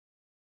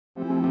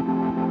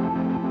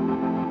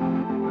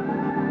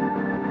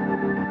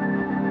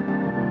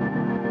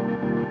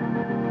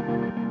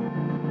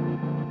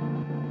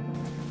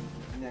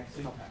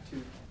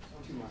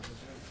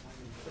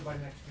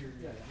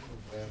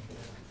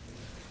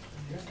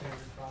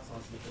standard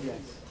process.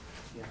 Yes.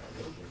 Yeah.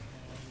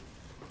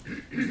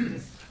 And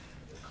this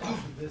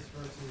cost of this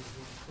versus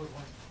the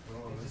equivalent,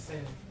 just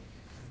saying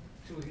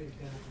two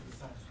identical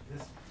designs.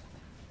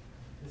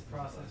 This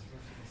process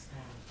versus the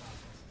standard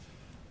process.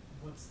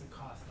 What's the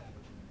cost at?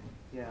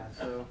 Yeah.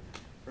 So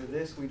for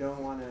this, we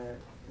don't want to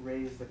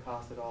raise the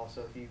cost at all.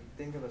 So if you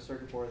think of a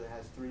circuit board that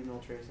has 3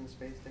 mil tracing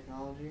space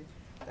technology,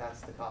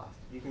 that's the cost.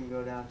 You can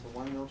go down to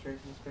 1 mil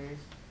tracing space.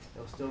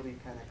 It'll still be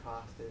kind of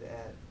costed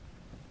at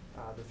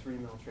the 3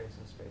 mil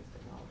tracing space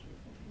technology.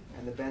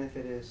 And the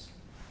benefit is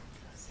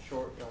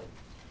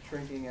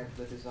shrinking of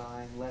the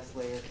design, less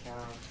layer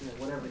count,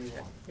 whatever you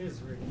want. It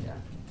is really, yeah.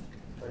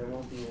 But it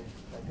won't be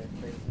like a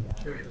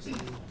crazy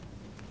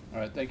All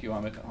right, thank you,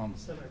 Amit.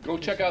 Go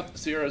check out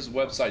Sierra's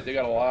website. They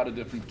got a lot of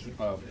different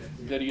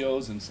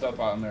videos and stuff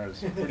on there.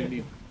 It's a pretty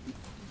neat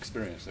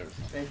experience there.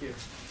 Thank you.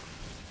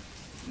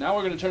 Now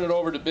we're going to turn it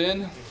over to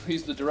Ben.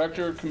 He's the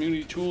Director of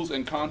Community Tools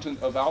and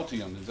Content of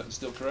Altium. Is that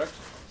still correct?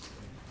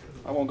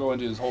 I won't go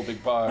into his whole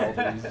big pile,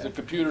 but he's a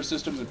computer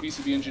systems and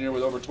PCB engineer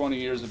with over 20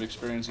 years of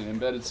experience in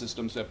embedded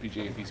systems,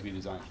 FPGA, and PCB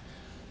design.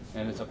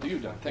 And it's up to you,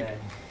 Don. Thank you.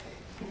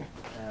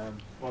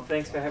 Well,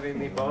 thanks for having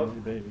me,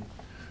 Bob.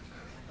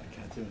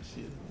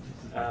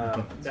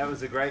 That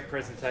was a great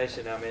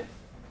presentation, Amit.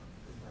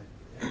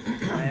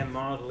 I am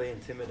mildly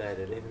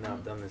intimidated, even though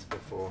I've done this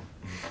before.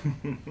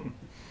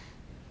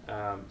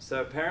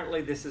 So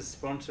apparently this is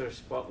Sponsor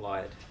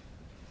Spotlight.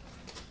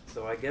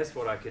 So I guess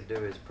what I could do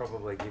is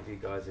probably give you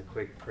guys a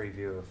quick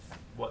preview of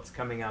what's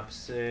coming up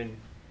soon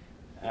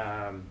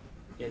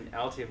in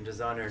Altium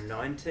Designer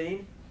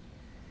 19,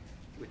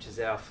 which is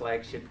our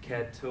flagship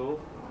CAD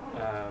tool.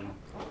 Let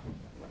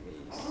me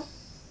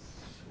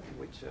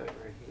switch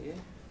over here.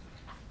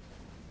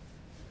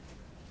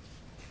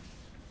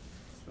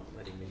 It's not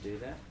letting me do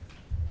that.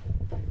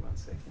 Give me 1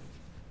 second.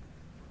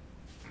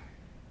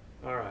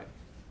 All right.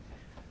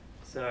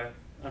 So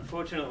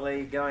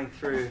unfortunately, going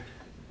through,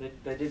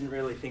 they didn't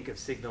really think of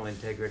signal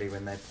integrity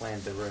when they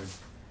planned the room.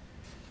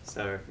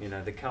 So,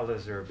 the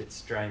colors are a bit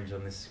strange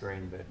on this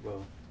screen, but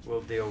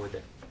we'll deal with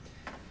it.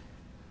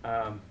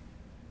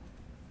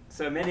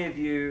 So many of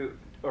you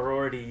are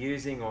already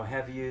using or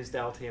have used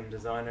Altium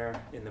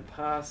Designer in the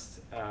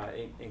past.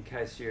 In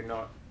case you're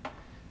not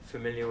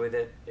familiar with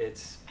it,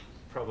 it's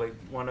probably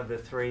one of the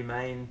 3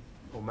 main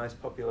or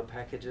most popular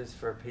packages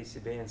for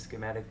PCB and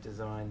schematic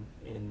design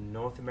in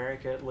North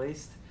America at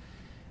least.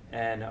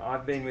 And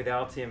I've been with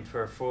Altium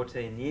for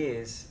 14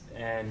 years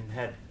and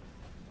had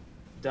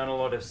done a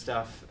lot of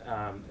stuff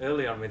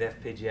early on with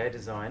FPGA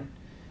design,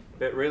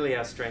 but really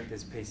our strength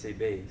is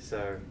PCB.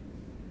 So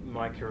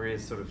my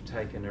career's sort of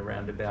taken a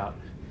roundabout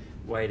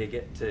way to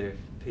get to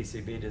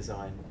PCB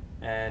design.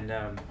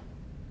 And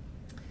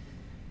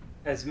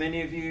as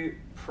many of you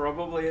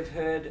probably have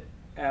heard,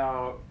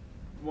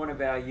 one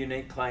of our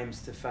unique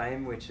claims to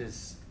fame, which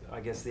is, I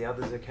guess the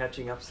others are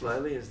catching up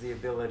slowly, is the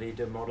ability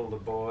to model the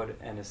board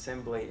and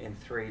assembly in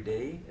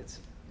 3D. It's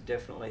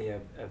definitely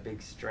a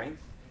big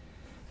strength.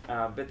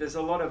 But there's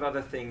a lot of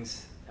other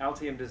things.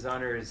 Altium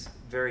Designer is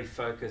very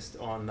focused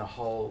on the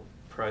whole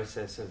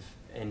process of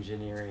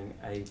engineering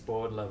a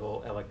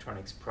board-level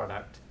electronics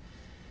product.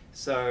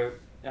 So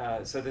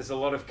there's a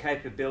lot of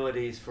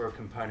capabilities for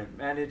component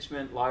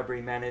management,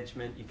 library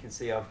management. You can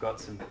see I've got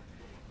some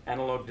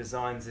analog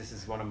designs. This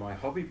is one of my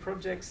hobby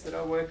projects that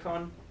I work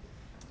on.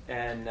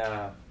 And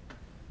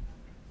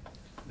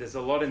there's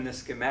a lot in the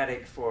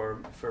schematic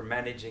for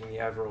managing the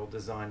overall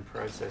design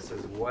process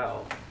as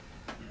well.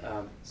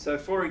 So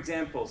for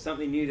example,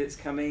 something new that's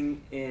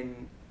coming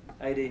in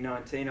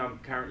AD19, I'm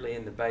currently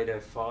in the beta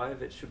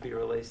 5, it should be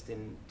released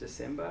in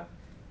December.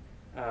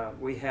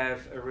 We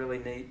have a really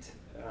neat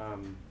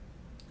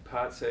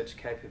part search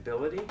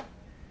capability.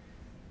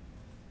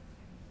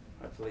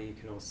 Hopefully you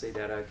can all see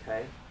that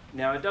okay.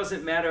 Now it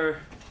doesn't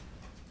matter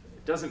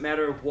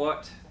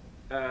what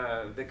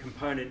the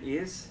component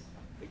is.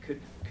 It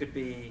could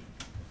be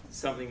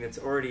something that's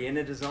already in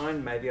a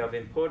design. Maybe I've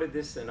imported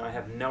this and I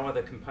have no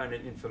other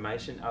component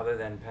information other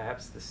than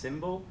perhaps the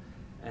symbol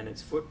and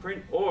its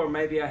footprint, or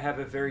maybe I have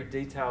a very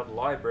detailed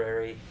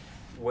library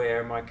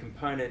where my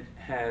component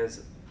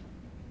has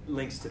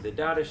links to the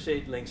data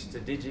sheet, links to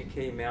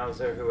DigiKey,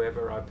 Mauser,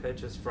 whoever I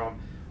purchased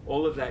from.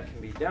 All of that can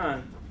be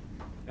done,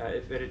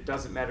 but it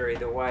doesn't matter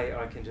either way.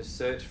 I can just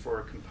search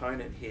for a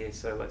component here.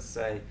 So let's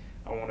say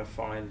I want to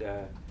find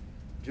a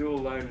dual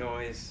low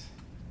noise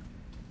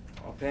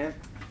op amp,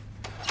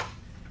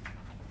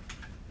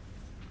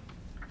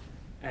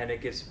 and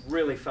it gives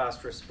really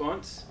fast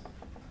response.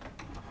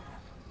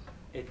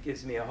 It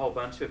gives me a whole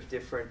bunch of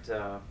different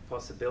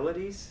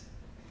possibilities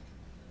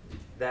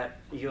that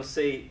you'll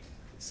see.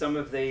 Some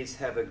of these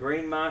have a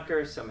green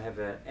marker, some have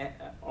an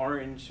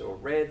orange or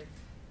red,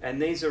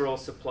 and these are all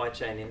supply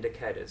chain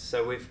indicators.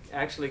 So we've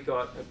actually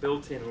got a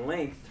built-in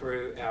link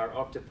through our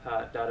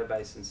Octopart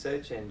database and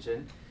search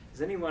engine.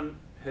 Has anyone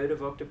heard of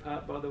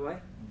Octopart, by the way?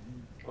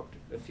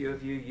 A few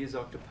of you use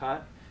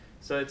Octopart.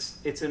 So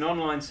it's an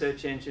online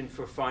search engine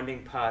for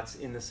finding parts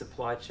in the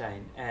supply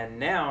chain. And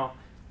now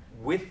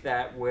with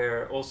that,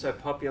 we're also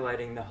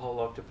populating the whole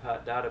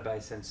Octopart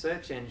database and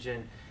search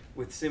engine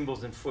with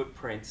symbols and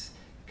footprints.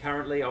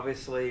 Currently,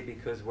 obviously,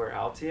 because we're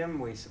Altium,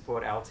 we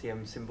support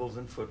Altium symbols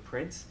and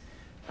footprints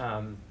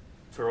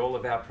for all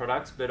of our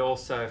products, but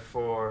also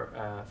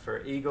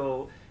for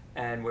Eagle,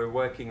 and we're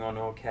working on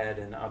ORCAD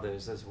and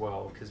others as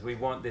well, because we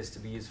want this to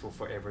be useful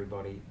for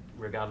everybody,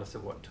 regardless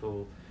of what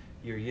tool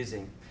you're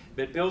using.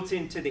 But built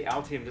into the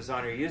Altium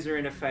Designer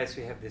user interface,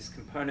 we have this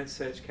component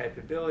search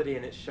capability,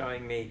 and it's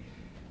showing me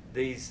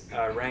these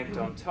are ranked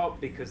on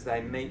top because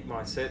they meet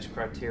my search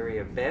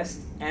criteria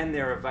best, and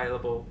they're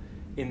available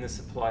in the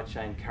supply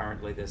chain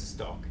currently. There's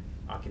stock.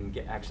 I can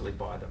actually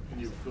buy them. Can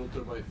you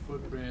filter by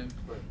footprint,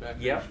 by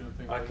package? Yep, and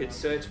things I like could that?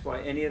 search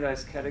by any of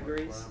those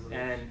categories, Parameters.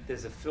 and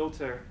there's a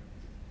filter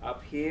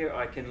up here.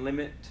 I can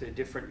limit to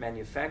different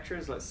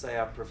manufacturers. Let's say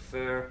I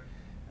prefer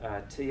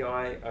TI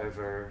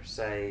over,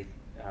 say,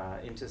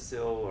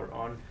 Intersil or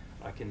ON.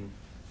 I can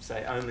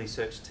say only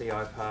search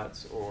TI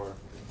parts, or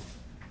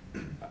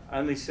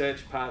only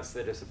search parts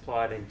that are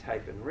supplied in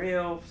tape and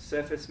reel,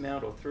 surface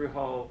mount or through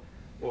hole,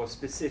 or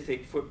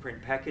specific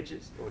footprint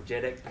packages or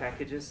JEDEC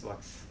packages like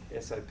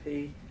SOP.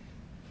 It's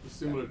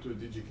similar to a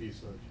DigiKey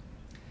search.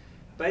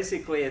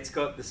 Basically, it's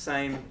got the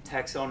same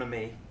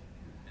taxonomy,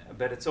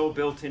 but it's all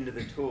built into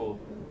the tool.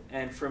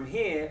 And from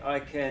here, I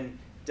can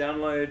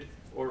download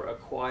or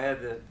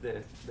acquire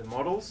the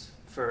models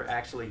for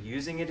actually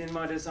using it in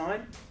my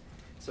design.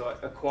 So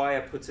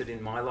acquire puts it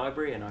in my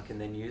library, and I can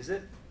then use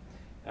it.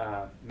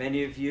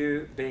 Many of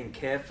you, being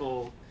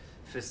careful,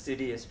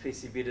 fastidious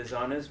PCB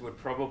designers, would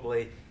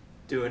probably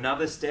do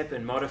another step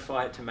and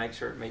modify it to make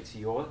sure it meets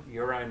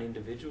your own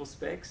individual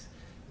specs.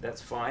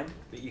 That's fine,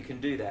 but you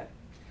can do that.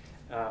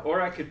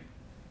 Or I could,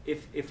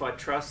 if I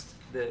trust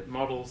the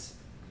models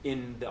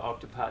in the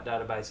Octopart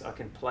database, I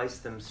can place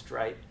them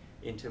straight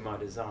into my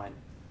design.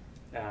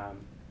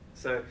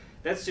 So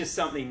that's just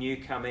something new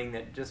coming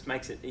that just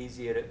makes it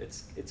easier to,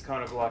 it's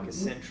kind of like a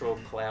central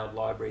cloud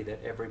library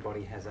that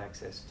everybody has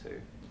access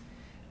to.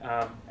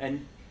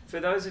 And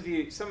for those of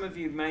you, some of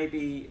you may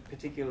be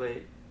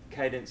particularly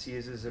Cadence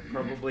users are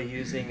probably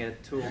using a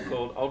tool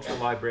called Ultra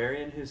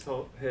Librarian. Who's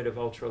heard of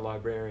Ultra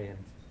Librarian?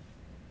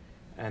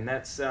 And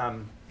that's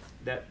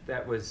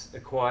that was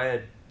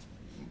acquired,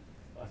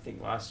 I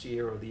think, last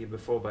year or the year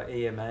before by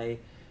EMA,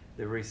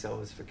 the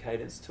resellers for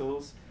Cadence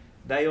tools.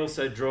 They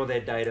also draw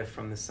their data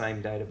from the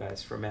same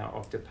database, from our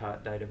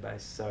Octopart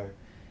database. So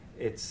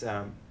it's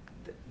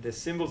the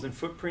symbols and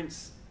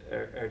footprints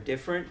are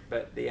different,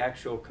 but the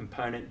actual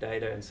component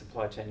data and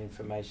supply chain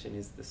information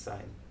is the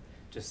same.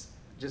 Just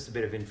a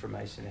bit of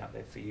information out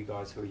there for you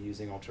guys who are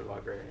using Ultra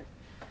Librarian.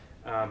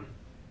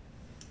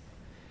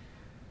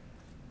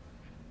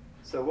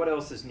 So what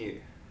else is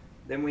new?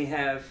 Then we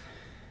have,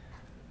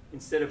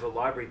 instead of a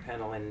library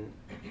panel in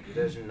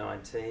version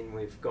 19,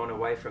 we've gone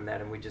away from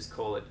that and we just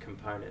call it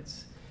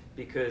components.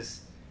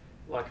 Because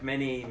like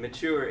many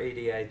mature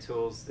EDA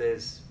tools,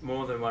 there's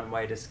more than one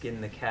way to skin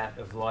the cat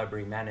of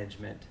library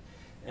management.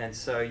 And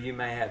so you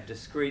may have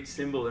discrete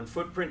symbol and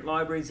footprint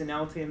libraries in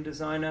Altium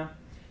Designer.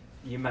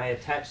 You may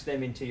attach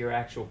them into your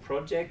actual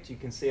project. You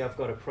can see I've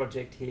got a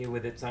project here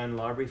with its own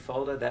library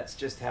folder. That's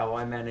just how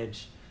I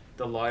manage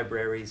the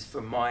libraries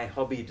for my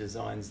hobby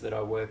designs that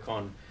I work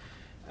on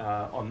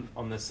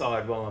the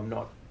side while I'm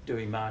not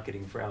doing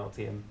marketing for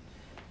Altium.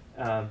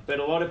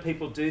 But a lot of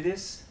people do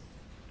this.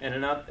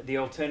 And the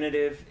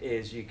alternative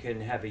is you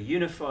can have a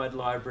unified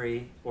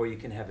library, or you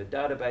can have a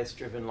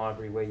database-driven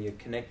library where you're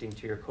connecting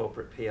to your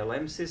corporate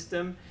PLM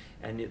system,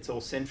 and it's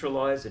all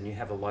centralized, and you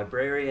have a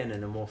librarian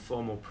and a more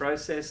formal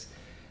process.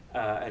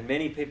 And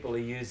many people are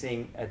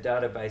using a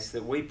database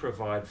that we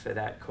provide for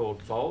that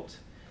called Vault,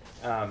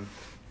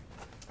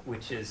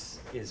 which is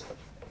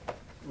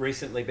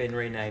recently been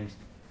renamed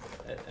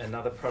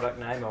another product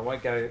name. I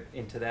won't go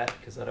into that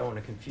because I don't want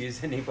to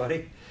confuse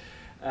anybody.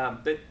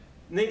 But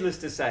needless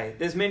to say,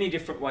 there's many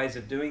different ways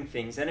of doing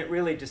things, and it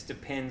really just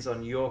depends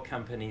on your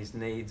company's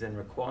needs and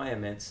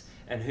requirements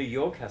and who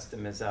your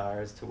customers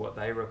are as to what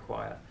they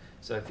require.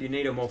 So if you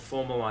need a more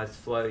formalized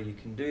flow, you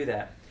can do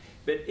that.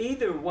 But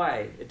either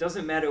way, it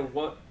doesn't matter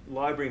what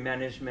library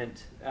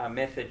management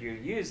method you're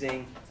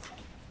using,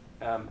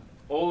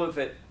 all of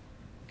it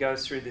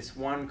goes through this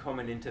one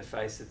common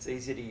interface that's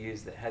easy to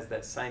use, that has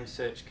that same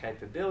search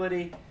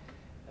capability.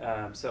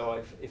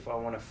 So if I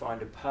want to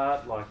find a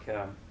part like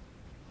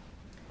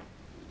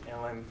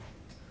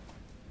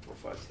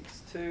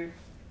LM4562,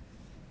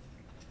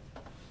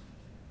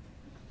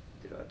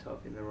 did I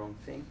type in the wrong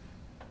thing?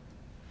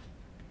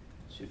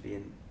 Should be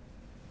in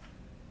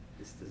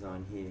this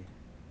design here.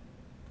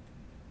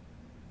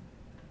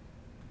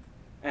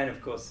 And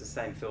of course the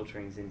same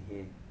filtering's in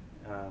here.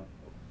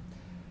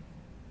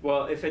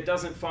 Well, if it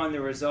doesn't find the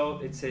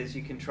result, it says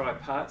you can try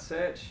part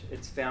search.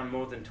 It's found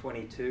more than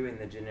 22 in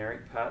the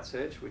generic part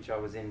search, which I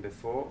was in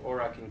before,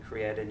 or I can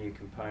create a new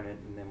component,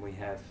 and then we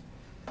have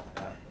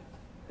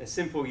a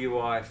simple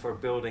UI for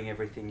building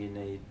everything you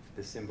need,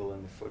 the symbol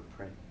and the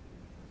footprint.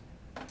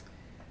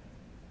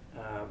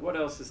 What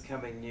else is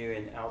coming new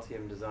in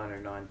Altium Designer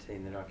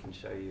 19 that I can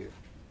show you?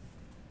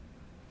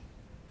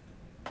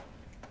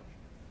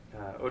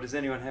 Or does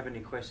anyone have any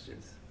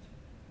questions?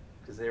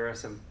 Because there are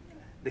some,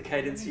 the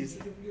cadence is...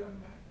 Natively on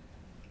Mac?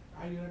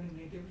 Are you running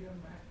natively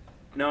on Mac?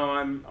 No,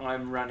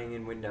 I'm running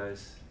in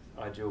Windows.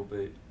 I dual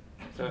boot.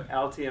 So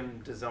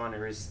Altium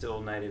Designer is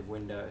still native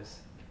Windows.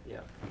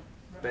 Yeah.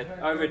 But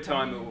over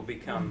time it will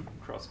become I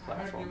heard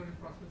cross-platform. you were in the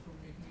process of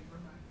making it for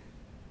Mac.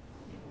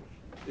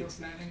 You're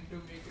planning to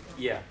make it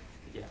on Yeah, Mac.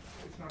 yeah.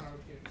 It's not out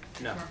yet.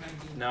 It's No, not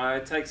 19. no,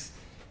 it takes,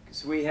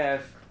 because we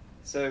have,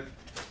 so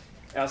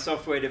our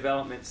software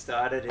development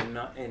started in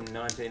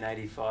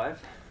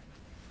 1985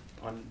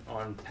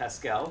 on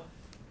Pascal,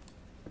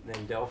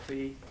 then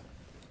Delphi,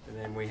 and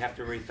then we have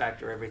to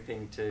refactor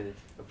everything to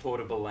a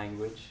portable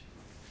language,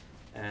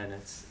 and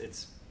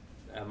it's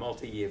a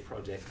multi-year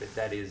project, but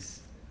that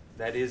is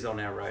on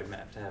our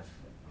roadmap to have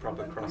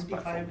proper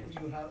cross-platform.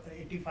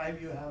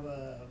 85 you have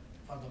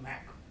for the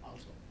Mac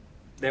also.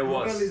 There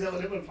Local was. is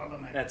available for the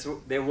Mac.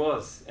 There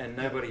was, and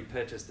nobody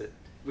purchased it.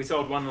 We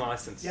sold one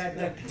license. Yeah,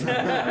 that.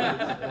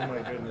 Oh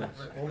my goodness,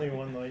 only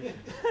one license.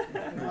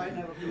 No, I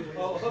never flew it.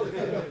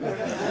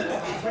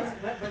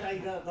 But I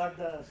got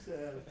the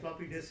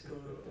floppy disk.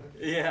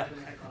 Yeah. The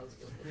Mac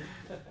also.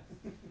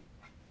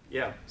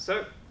 Yeah.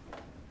 So,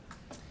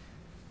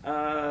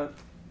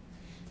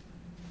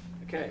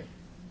 okay.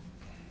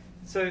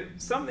 So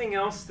something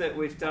else that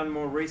we've done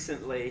more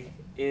recently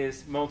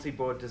is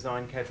multi-board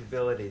design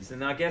capabilities,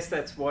 and I guess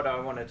that's what I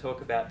want to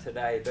talk about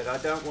today. But I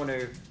don't want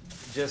to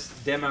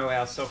just demo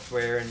our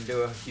software and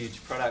do a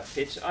huge product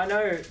pitch. I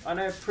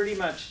know pretty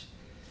much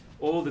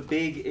all the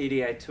big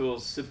EDA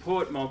tools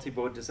support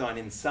multi-board design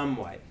in some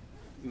way,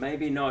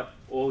 maybe not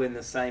all in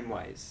the same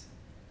ways.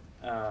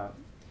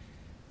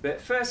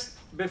 But first,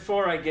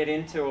 before I get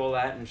into all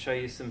that and show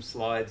you some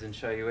slides and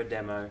show you a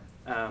demo,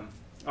 I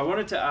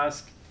wanted to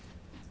ask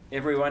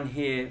everyone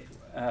here,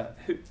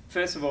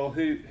 first of all,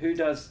 who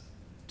does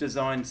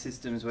design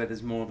systems where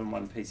there's more than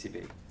one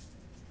PCB?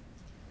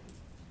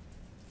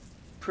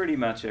 Pretty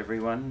much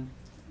everyone,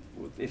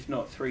 if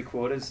not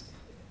 3/4,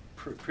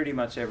 pretty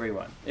much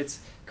everyone. It's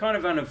kind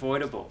of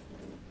unavoidable,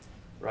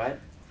 right?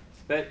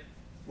 But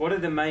what are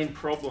the main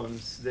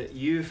problems that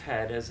you've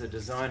had as a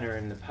designer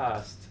in the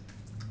past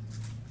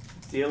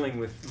dealing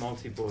with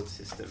multi-board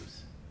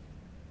systems?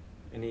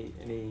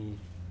 Anyone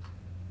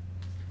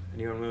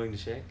willing to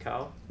share?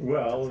 Carl?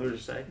 Well, Something to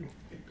there's say?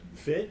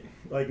 fit,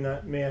 like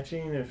not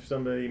matching. If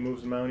somebody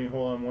moves the mounting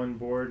hole on one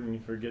board and you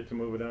forget to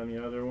move it on the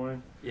other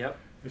one. Yep.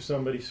 If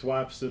somebody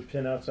swaps the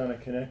pinouts on a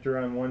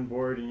connector on one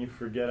board and you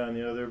forget on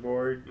the other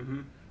board.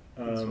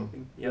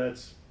 Mm-hmm. Yep.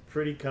 That's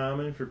pretty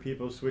common for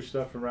people to switch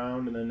stuff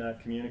around and then not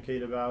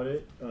communicate about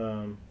it.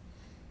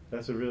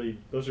 Those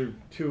are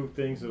two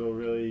things that'll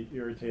really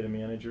irritate a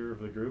manager of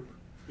the group.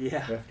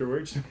 Yeah.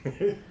 Afterwards.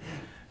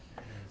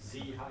 Z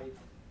height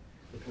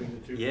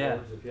between the two Yeah.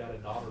 boards, if you had a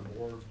daughter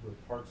board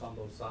with parts on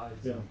both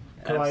sides. Yeah.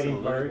 Colliding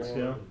Absolutely. parts,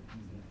 yeah.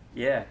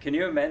 Yeah. Can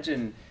you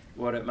imagine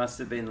what it must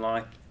have been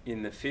like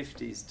in the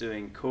 50s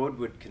doing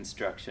cordwood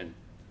construction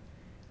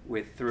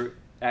with through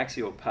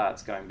axial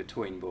parts going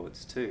between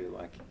boards too?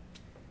 Like,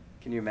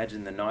 can you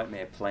imagine the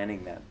nightmare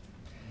planning that?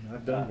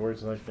 I've done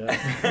boards like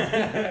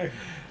that.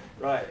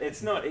 Right,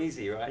 it's not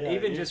easy, right? Yeah,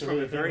 Even you just have from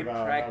to a really very think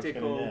about how it's gonna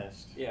practical,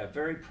 nest.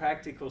 very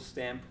practical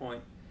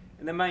standpoint.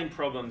 And the main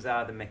problems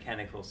are the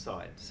mechanical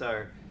side.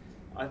 So,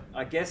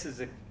 I guess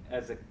as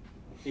a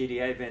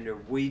EDA vendor,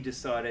 we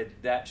decided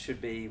that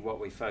should be what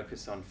we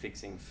focus on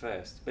fixing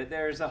first. But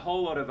there is a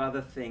whole lot of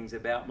other things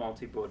about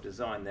multi-board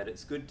design that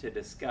it's good to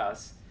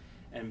discuss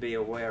and be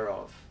aware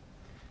of.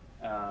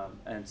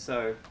 And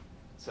so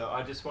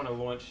I just want to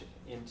launch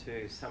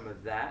into some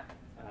of that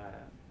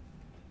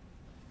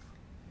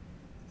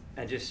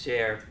and just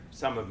share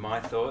some of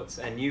my thoughts.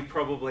 And you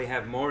probably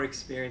have more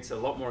experience, a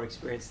lot more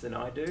experience than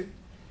I do.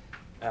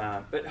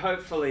 But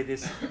hopefully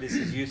this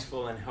is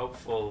useful and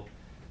helpful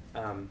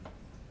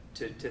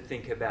to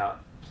think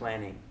about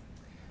planning.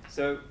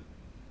 So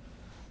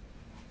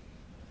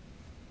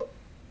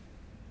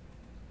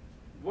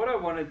what I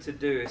wanted to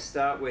do is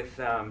start with,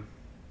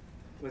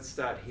 let's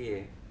start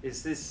here,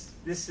 is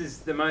this is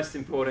the most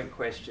important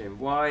question.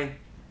 Why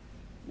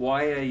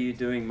are you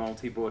doing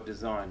multi-board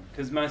design?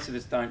 Because most of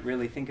us don't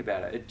really think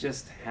about it. It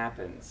just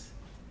happens.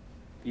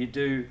 You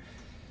do,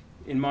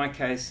 in my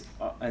case,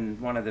 and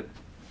one of the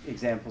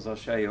examples I'll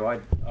show you,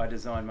 I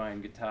design my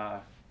own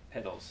guitar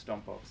pedals,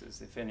 stomp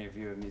boxes. If any of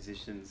you are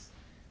musicians,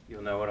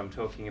 you'll know what I'm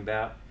talking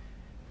about.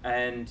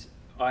 And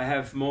I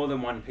have more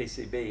than one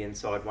PCB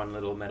inside one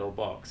little metal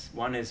box.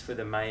 One is for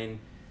the main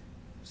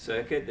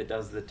circuit that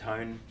does the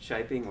tone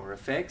shaping or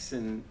effects,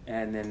 and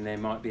then there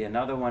might be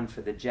another one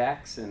for the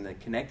jacks and the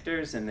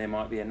connectors, and there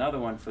might be another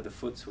one for the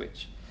foot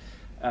switch.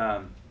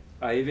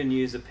 I even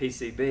use a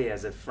PCB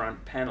as a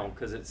front panel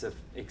because it's an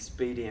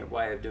expedient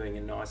way of doing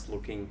a nice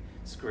looking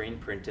screen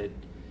printed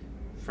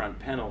front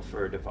panel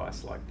for a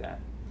device like that.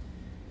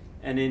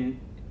 And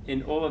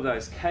in all of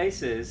those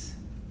cases,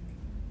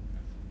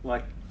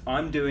 like,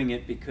 I'm doing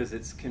it because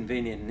it's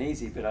convenient and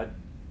easy, but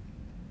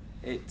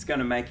it's going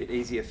to make it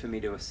easier for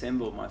me to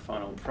assemble my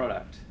final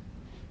product.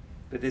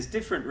 But there's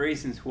different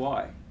reasons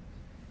why.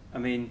 I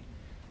mean,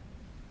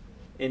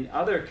 In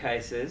other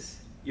cases,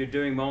 you're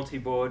doing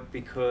multi-board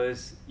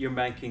because you're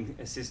making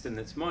a system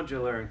that's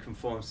modular and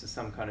conforms to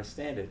some kind of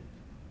standard.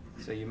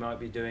 So you might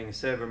be doing a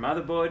server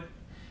motherboard.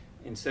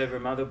 In server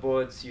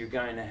motherboards, you're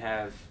going to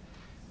have,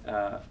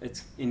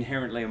 it's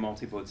inherently a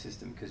multi-board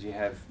system because you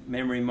have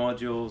memory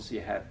modules, you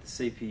have the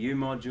CPU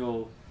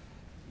module,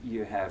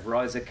 you have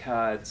riser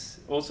cards,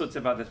 all sorts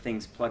of other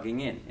things plugging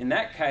in. In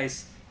that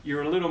case,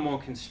 you're a little more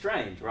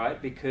constrained, right?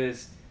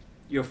 Because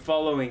you're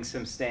following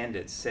some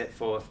standards set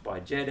forth by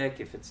JEDEC,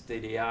 if it's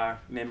DDR,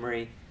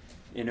 memory,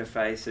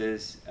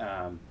 interfaces,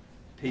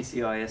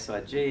 PCI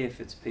SIG,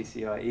 if it's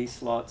PCIe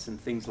slots, and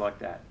things like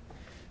that.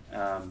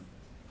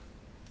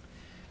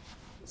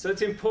 So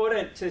it's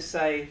important to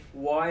say,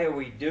 why are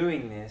we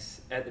doing this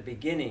at the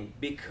beginning?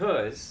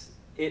 Because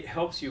it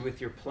helps you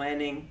with your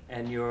planning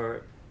and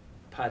your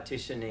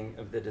partitioning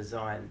of the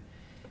design.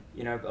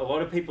 You know, a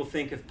lot of people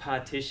think of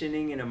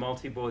partitioning in a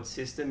multi-board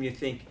system. You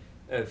think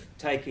of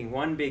taking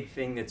one big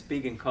thing that's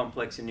big and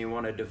complex and you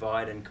want to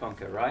divide and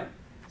conquer, right?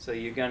 So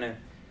you're going to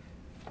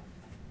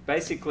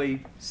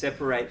basically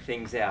separate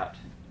things out.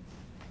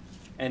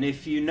 And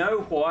if you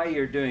know why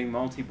you're doing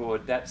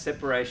multi-board, that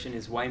separation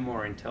is way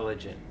more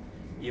intelligent.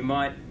 You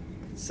might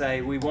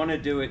say, we want to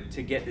do it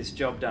to get this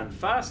job done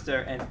faster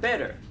and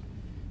better.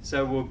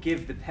 So we'll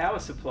give the power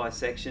supply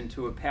section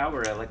to a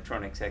power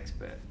electronics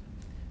expert.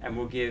 And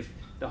we'll give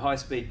the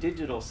high-speed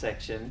digital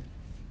section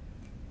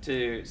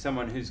to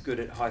someone who's good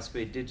at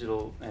high-speed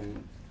digital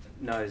and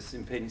knows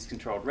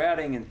impedance-controlled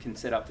routing and can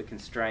set up the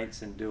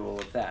constraints and do all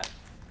of that.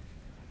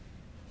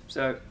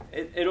 So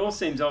it all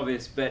seems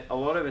obvious, but a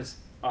lot of us,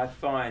 I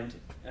find,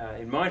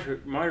 in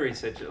my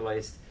research at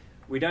least,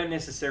 we don't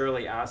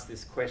necessarily ask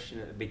this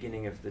question at the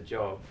beginning of the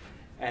job.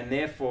 And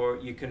therefore,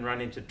 you can run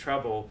into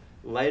trouble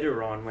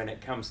later on when it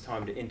comes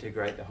time to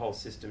integrate the whole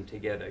system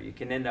together. You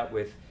can end up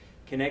with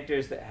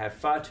connectors that have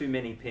far too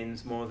many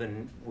pins, more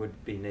than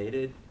would be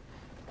needed.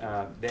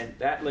 Then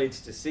that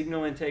leads to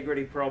signal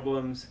integrity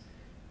problems,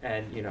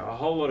 and a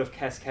whole lot of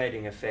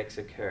cascading effects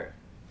occur.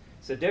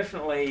 So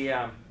definitely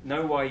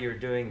know why you're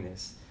doing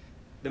this.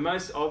 The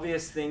most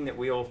obvious thing that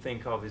we all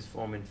think of is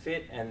form and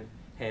fit, and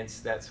hence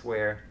that's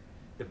where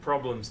the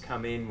problems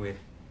come in with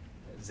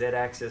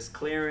Z-axis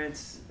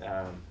clearance,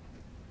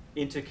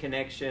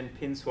 interconnection,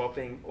 pin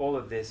swapping. All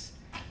of this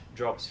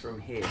drops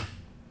from here.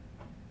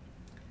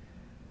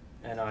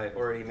 And I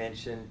already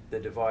mentioned the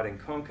divide and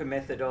conquer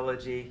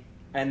methodology.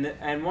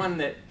 And one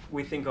that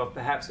we think of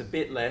perhaps a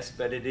bit less,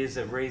 but it is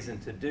a reason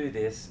to do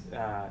this,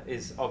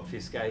 is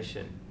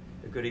obfuscation.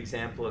 A good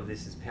example of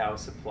this is power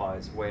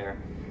supplies, where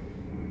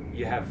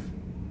you have,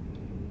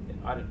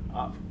 I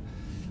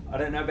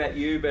don't know about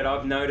you, but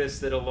I've noticed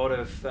that a lot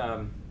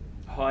of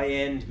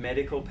high-end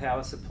medical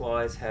power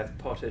supplies have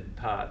potted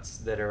parts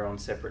that are on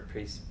separate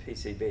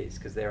PCBs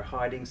because they're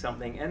hiding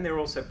something, and they're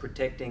also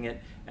protecting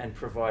it and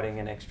providing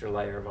an extra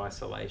layer of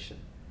isolation.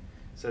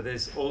 So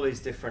there's all these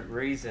different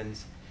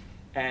reasons,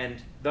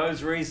 and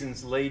those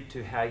reasons lead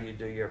to how you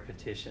do your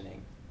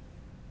partitioning.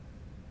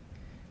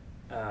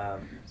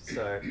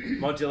 So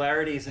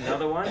modularity is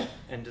another one,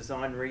 and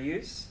design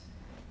reuse.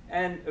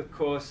 And of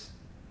course,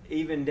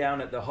 even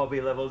down at the hobby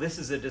level, this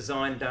is a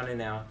design done in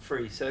our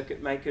free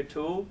circuit maker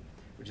tool,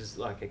 which is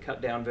like a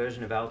cut down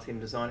version of Altium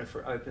Designer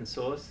for open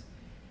source.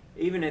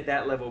 Even at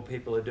that level,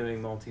 people are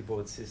doing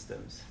multi-board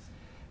systems.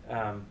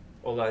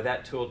 Although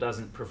that tool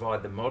doesn't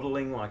provide the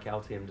modeling like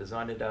Altium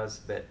Designer does,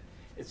 but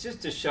it's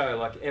just to show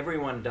like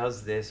everyone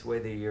does this,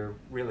 whether you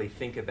really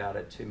think about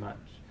it too much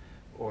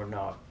or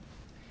not.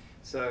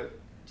 So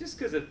just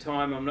because of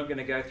time, I'm not going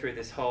to go through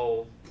this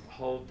whole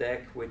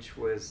deck, which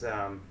was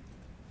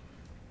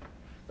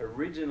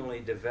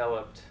originally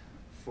developed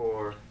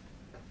for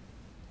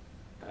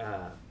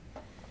a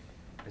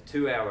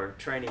 2-hour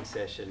training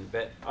session,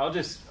 but I'll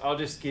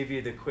just give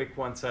you the quick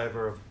once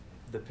over of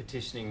the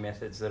partitioning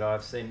methods that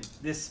I've seen.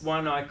 This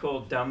one I call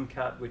dumb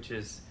cut, which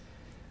is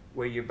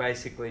where you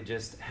basically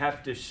just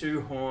have to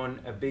shoehorn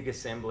a big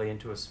assembly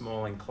into a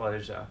small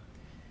enclosure.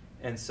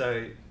 And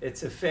so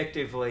it's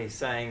effectively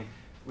saying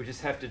we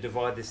just have to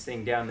divide this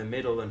thing down the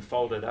middle and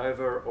fold it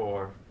over,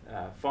 or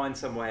find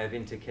some way of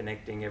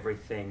interconnecting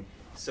everything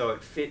so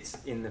it fits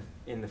in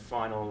the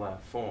final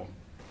form.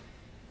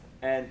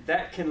 And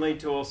that can lead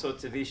to all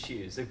sorts of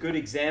issues. A good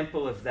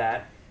example of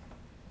that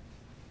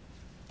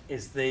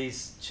is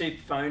these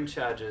cheap phone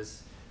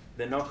chargers,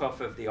 the knockoff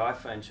of the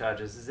iPhone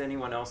chargers. Has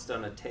anyone else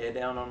done a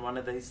teardown on one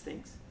of these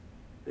things?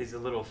 These are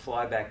little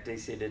flyback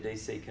DC to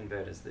DC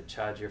converters that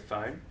charge your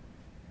phone.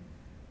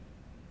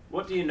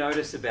 What do you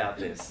notice about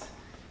this?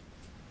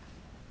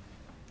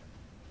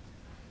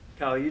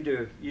 Carl, you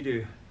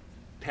do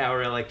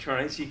power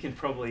electronics. You can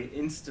probably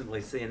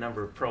instantly see a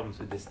number of problems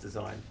with this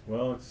design.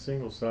 Well, it's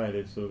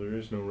single-sided, so there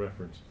is no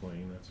reference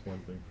plane. That's one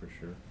thing for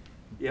sure.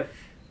 Yep.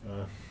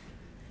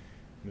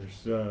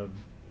 There's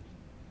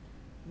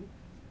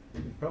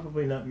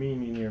probably not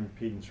meeting your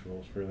impedance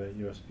rules for that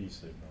USB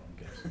signal,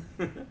 I'm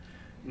guessing.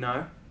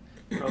 No,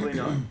 probably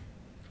not.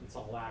 It's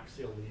all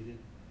axial leaded.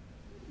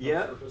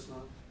 Yep. Surface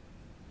mount.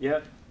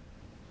 Yep.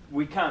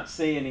 We can't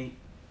see any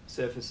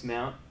surface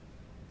mount.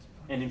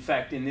 And in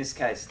fact, in this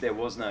case, there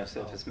was no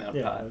surface mount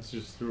Yeah, part. it's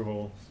just through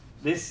holes.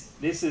 This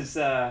is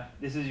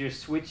your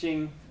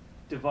switching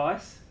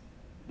device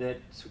that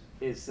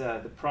is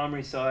the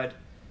primary side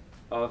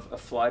of a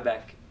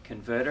flyback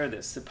converter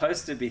that's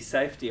supposed to be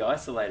safety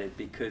isolated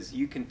because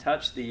you can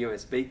touch the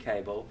USB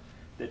cable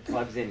that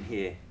plugs in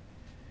here.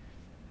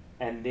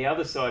 And the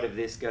other side of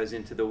this goes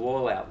into the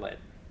wall outlet.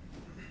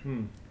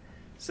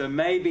 So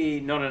maybe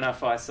not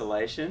enough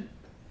isolation,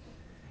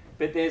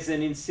 but there's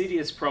an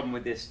insidious problem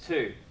with this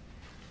too.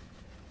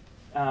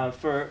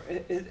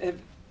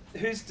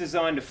 Who's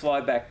designed a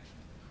flyback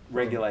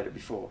regulator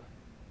before?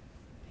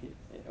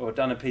 Or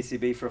done a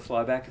PCB for a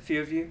flyback? A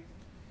few of you?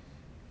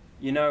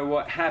 You know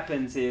what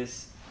happens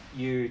is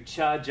you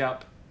charge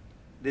up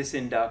this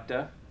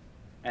inductor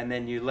and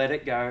then you let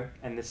it go,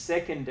 and the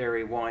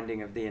secondary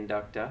winding of the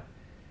inductor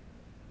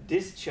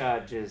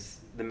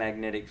discharges the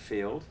magnetic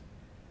field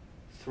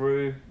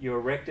through your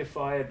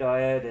rectifier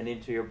diode and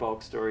into your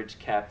bulk storage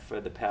cap for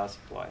the power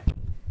supply.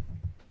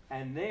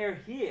 And they're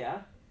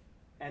here,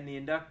 and the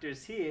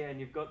inductor's here, and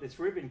you've got this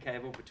ribbon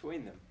cable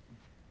between them.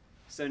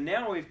 So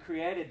now we've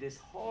created this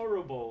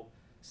horrible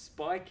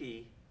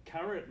spiky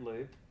current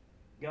loop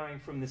going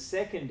from the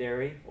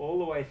secondary all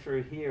the way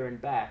through here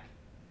and back.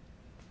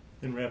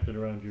 And wrapped it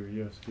around your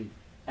USB.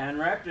 And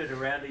wrapped it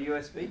around a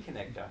USB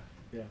connector.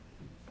 Yeah.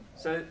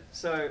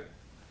 So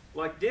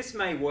like this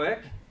may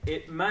work.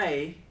 It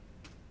may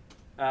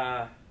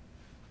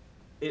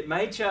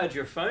charge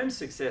your phone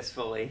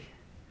successfully,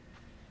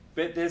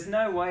 but there's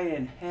no way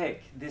in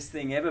heck this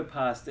thing ever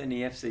passed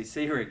any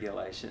FCC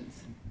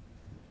regulations.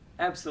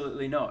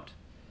 Absolutely not.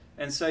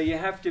 And so you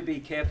have to be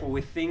careful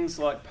with things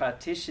like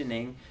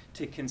partitioning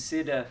to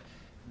consider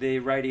the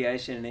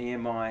radiation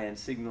and EMI and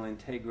signal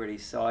integrity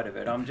side of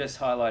it. I'm just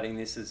highlighting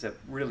this as a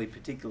really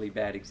particularly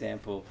bad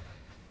example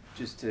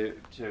just to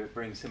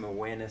bring some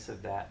awareness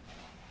of that.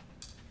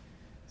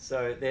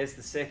 So there's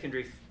the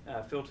secondary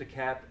filter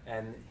cap,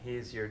 and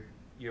here's your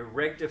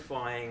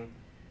rectifying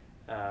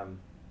a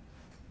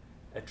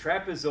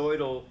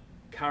trapezoidal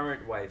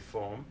current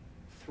waveform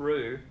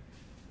through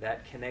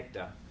that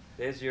connector.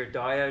 There's your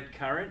diode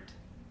current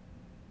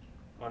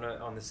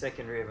on the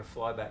secondary of a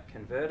flyback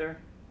converter.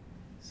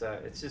 So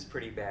it's just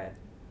pretty bad.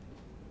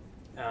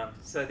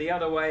 So the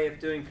other way of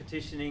doing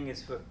partitioning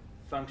is for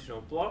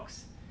functional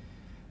blocks.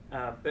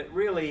 But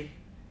really,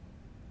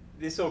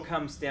 this all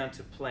comes down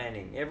to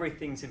planning.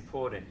 Everything's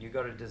important. You've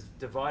got to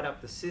divide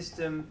up the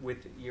system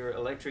with your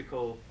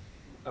electrical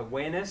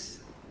awareness.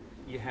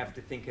 You have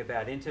to think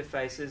about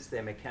interfaces,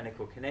 their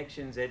mechanical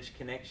connections, edge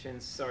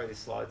connections. Sorry, this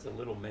slide's a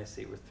little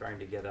messy. We're thrown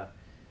together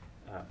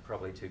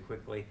probably too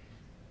quickly.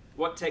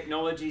 What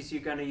technologies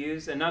you're going to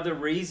use. Another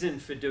reason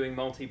for doing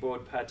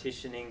multi-board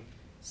partitioning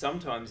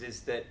sometimes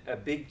is that a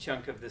big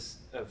chunk of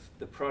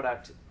the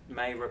product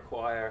may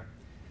require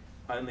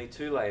only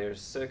 2 layers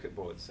circuit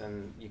boards,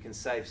 and you can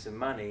save some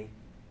money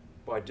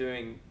by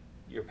doing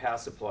your power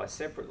supply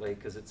separately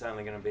because it's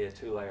only going to be a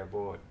 2-layer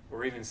board,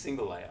 or even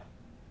single layer,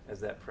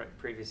 as that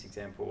previous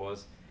example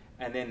was.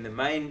 And then the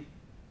main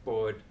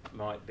board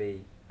might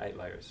be 8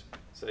 layers.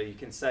 So you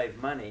can save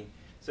money.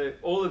 So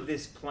all of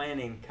this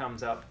planning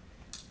comes up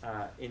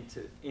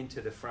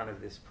into the front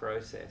of this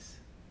process.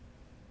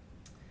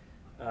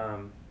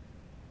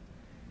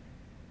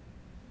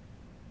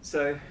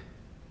 So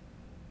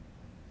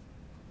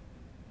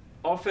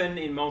often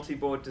in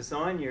multi-board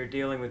design, you're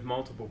dealing with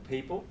multiple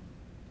people,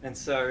 and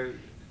so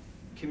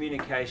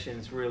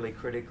communication's really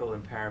critical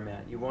and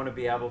paramount. You want to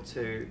be able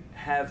to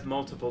have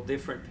multiple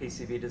different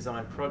PCB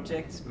design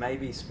projects,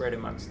 maybe spread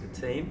amongst the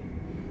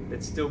team,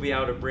 but still be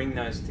able to bring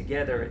those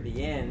together at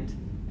the end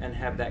and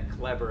have that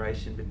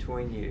collaboration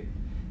between you,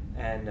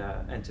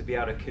 and to be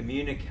able to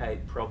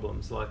communicate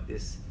problems like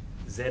this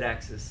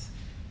Z-axis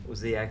or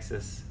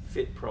Z-axis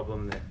fit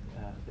problem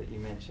that you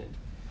mentioned.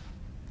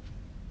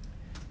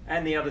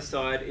 And the other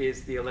side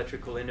is the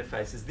electrical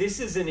interfaces. This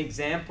is an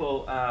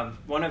example.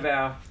 One of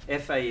our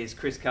FAEs,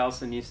 Chris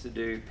Carlson, used to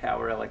do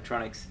power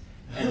electronics,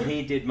 and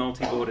he did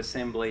multi-board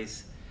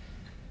assemblies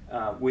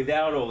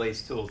without all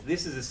these tools.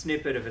 This is a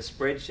snippet of a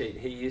spreadsheet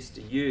he used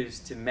to use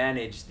to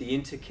manage the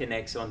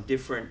interconnects on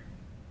different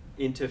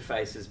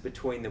interfaces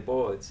between the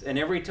boards. And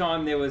every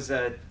time there was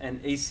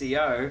an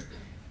ECO,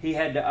 he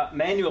had to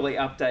manually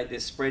update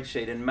this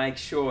spreadsheet and make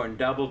sure, and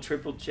double,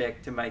 triple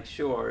check to make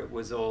sure it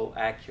was all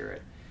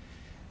accurate.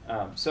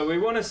 So we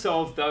want to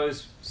solve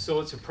those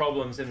sorts of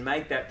problems and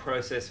make that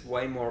process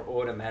way more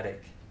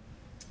automatic.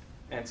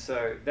 And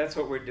so that's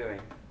what we're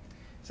doing.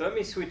 So let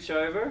me switch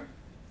over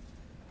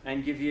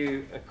and give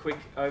you a quick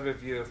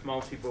overview of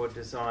multi-board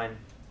design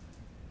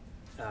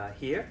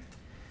here.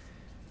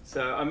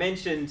 So I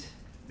mentioned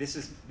this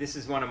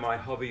is one of my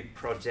hobby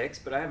projects,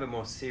 but I have a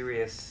more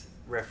serious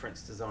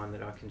reference design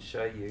that I can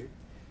show you.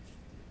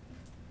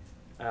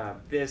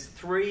 There's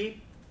 3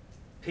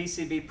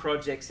 PCB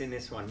projects in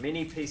this one.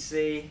 Mini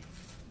PC,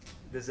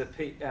 there's a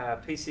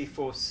PC4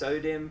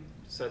 SODIMM,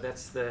 so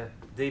that's the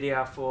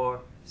DDR4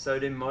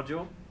 SODIMM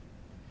module.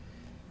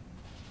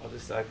 I'll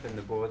just open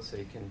the board so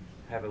you can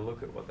have a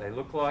look at what they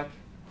look like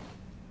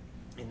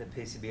in the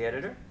PCB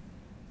editor.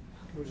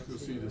 We still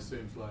see the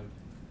same slide.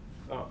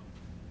 Oh,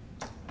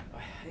 I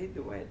hate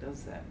the way it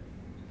does that.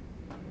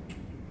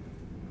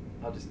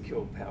 I'll just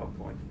kill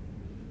PowerPoint.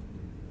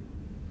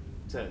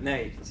 So now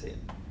you can see it.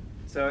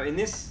 So in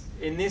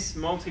this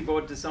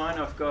multi-board design,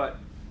 I've got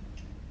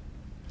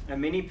a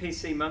mini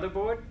PC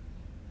motherboard.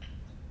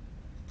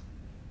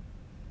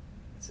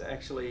 It's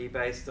actually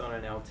based on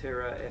an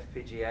Altera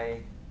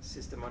FPGA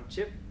system on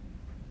chip.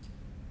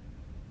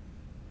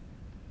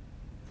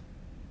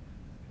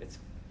 It's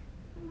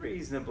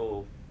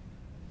reasonable,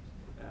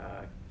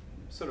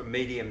 sort of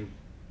medium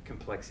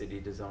complexity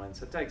design,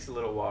 so it takes a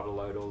little while to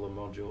load all the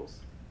modules.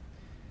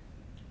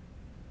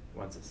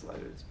 Once it's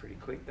loaded, it's pretty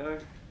quick though.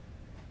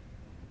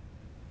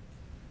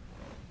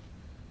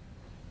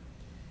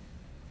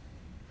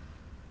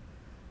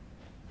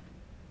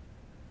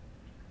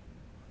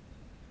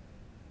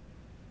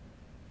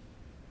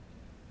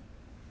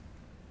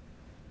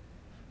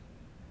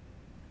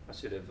 I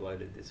should have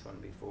loaded this one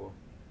before.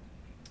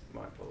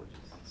 My apologies.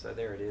 So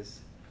there it is.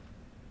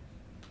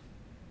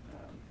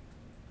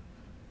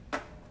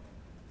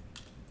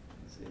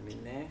 Zoom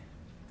in there.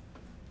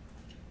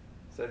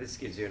 So this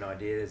gives you an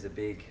idea. There's a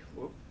big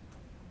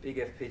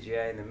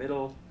FPGA in the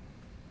middle.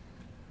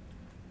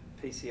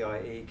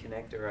 PCIe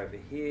connector over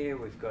here.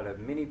 We've got a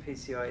mini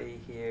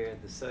PCIe here.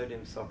 The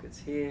SODIMM sockets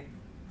here.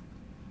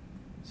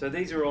 So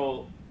these are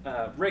all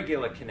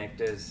regular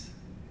connectors.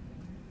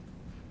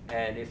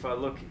 And if I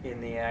look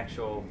in the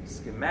actual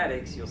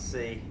schematics, you'll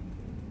see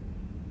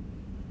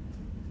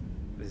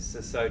this is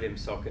a SODIMM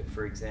socket,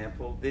 for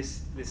example.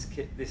 This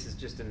is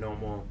just a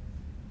normal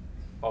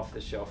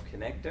off-the-shelf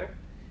connector.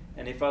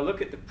 And if I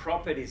look at the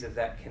properties of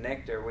that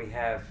connector, we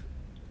have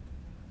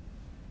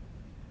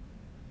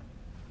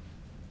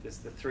this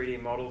the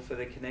 3D model for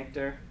the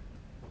connector,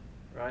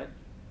 right?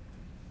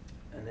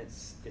 And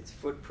its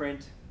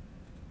footprint.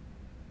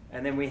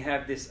 And then we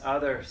have this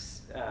other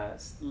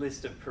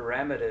list of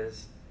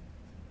parameters.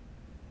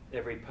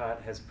 Every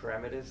part has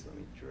parameters. Let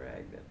me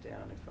drag that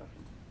down if I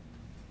can.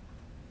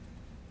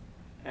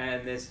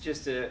 And there's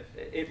just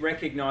it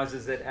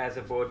recognizes it as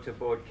a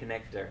board-to-board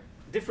connector.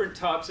 Different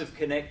types of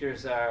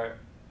connectors are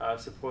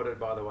supported,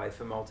 by the way,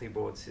 for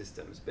multi-board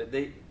systems. But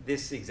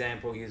this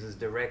example uses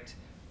direct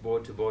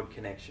board-to-board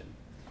connection.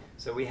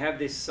 So we have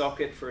this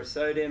socket for a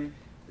SODIMM.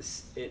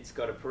 It's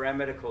got a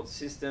parameter called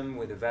system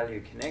with a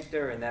value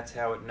connector, and that's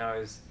how it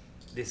knows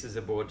this is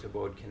a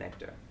board-to-board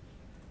connector.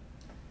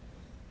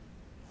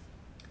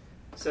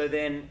 So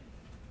then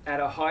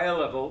at a higher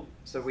level,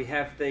 so we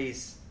have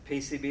these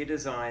PCB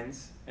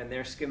designs and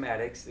their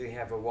schematics. We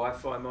have a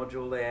Wi-Fi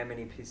module there,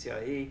 mini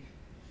PCIe.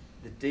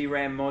 The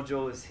DRAM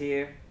module is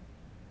here.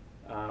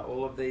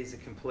 All of these are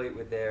complete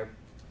with their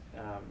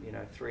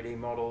 3D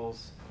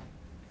models,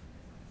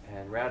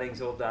 and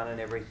routing's all done and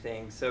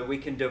everything. So we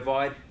can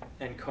divide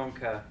and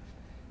conquer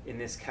in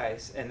this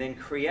case, and then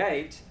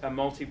create a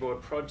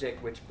multi-board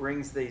project which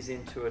brings these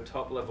into a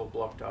top-level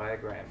block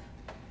diagram.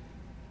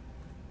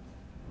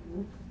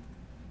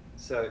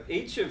 So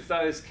each of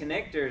those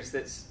connectors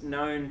that's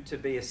known to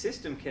be a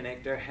system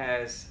connector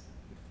has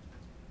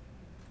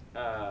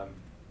a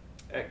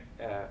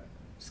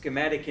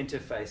schematic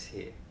interface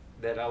here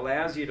that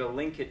allows you to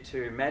link it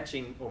to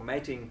matching or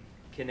mating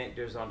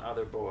connectors on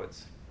other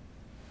boards.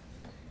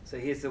 So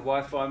here's the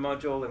Wi-Fi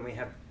module, and we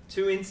have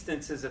two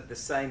instances of the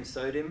same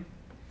SODIMM.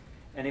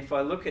 And if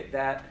I look at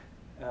that,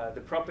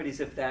 the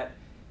properties of that,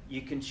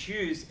 you can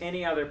choose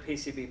any other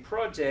PCB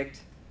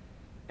project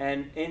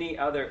and any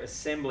other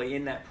assembly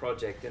in that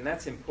project. And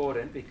that's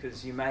important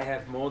because you may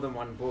have more than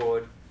one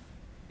board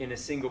in a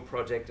single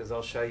project, as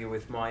I'll show you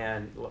with my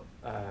own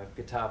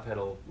guitar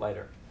pedal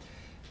later.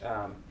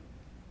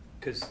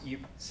 Because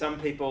some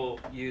people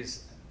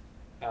use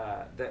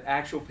the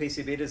actual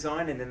PCB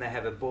design, and then they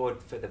have a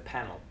board for the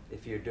panel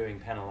if you're doing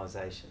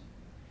panelization.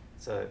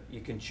 So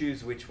you can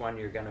choose which one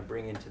you're going to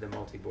bring into the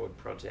multi-board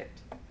project.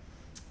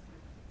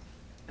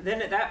 And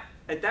then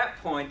at that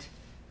point,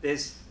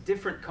 there's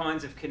different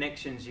kinds of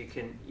connections. You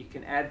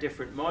can add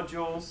different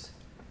modules.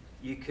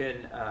 You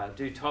can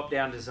do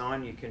top-down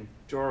design. You can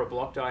draw a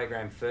block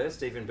diagram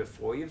first, even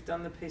before you've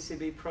done the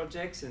PCB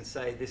projects, and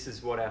say this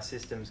is what our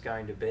system's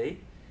going to be,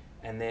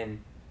 and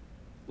then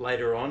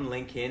later on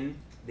link in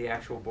the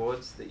actual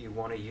boards that you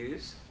want to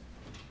use.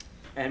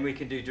 And we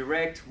can do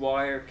direct,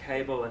 wire,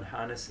 cable, and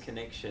harness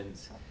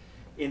connections.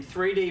 In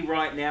 3D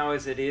right now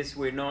as it is,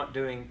 we're not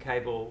doing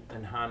cable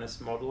and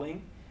harness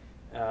modeling.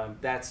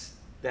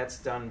 That's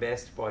done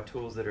best by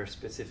tools that are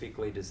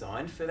specifically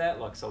designed for that,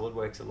 like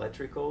SolidWorks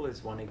Electrical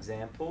is one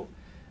example.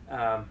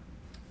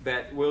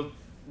 But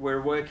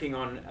we're working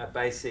on a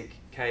basic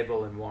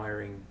cable and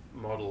wiring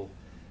model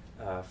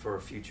for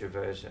a future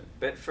version.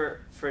 But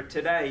for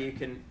today, you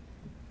can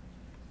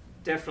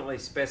definitely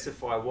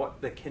specify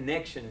what the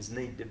connections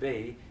need to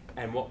be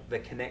and what the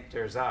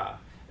connectors are.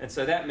 And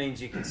so that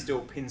means you can still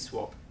pin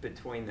swap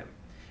between them.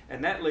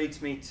 And that leads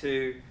me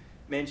to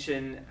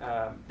mention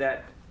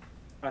that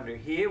under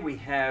here we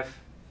have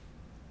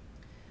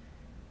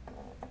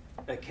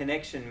a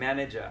connection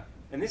manager.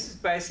 And this is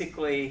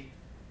basically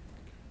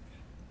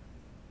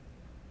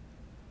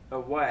a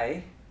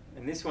way,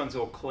 and this one's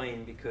all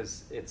clean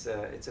because it's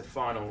a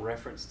final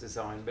reference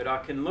design, but I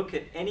can look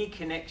at any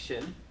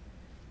connection.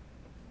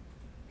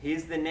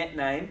 Here's the net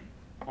name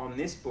on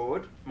this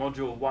board,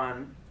 module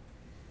 1,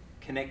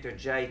 connector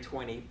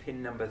J20,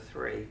 pin number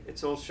 3.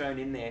 It's all shown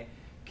in there.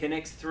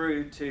 Connects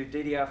through to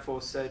DDR4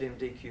 SODIMM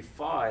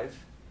DQ5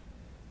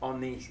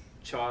 on the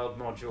child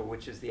module,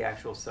 which is the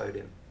actual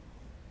SODIMM.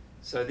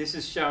 So this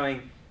is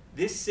showing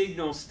this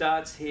signal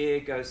starts here,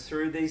 goes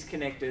through these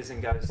connectors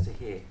and goes to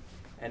here.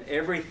 And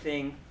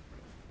everything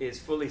is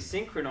fully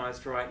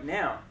synchronized right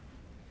now.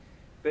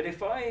 But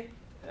if I,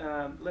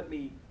 let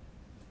me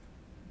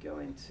go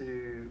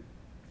into,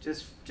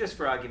 just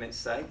for argument's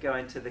sake, go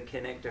into the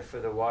connector for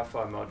the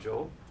Wi-Fi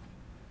module.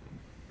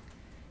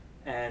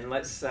 And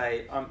let's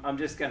say I'm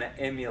just going to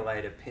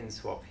emulate a pin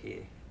swap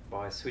here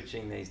by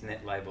switching these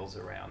net labels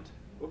around.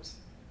 Whoops.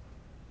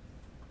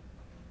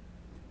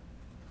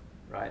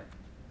 Right.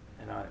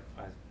 And I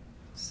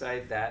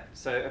save that.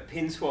 So a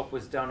pin swap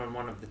was done on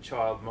one of the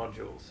child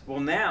modules.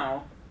 Well,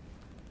 now,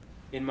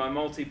 in my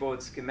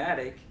multi-board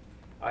schematic,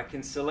 I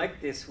can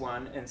select this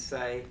one and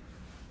say,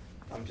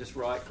 I'm just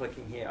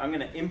right-clicking here. I'm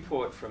going to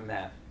import from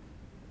that.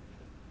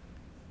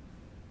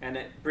 And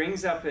it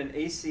brings up an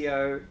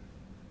ECO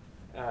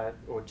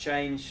or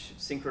change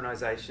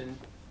synchronization.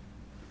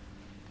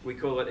 We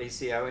call it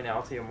ECO in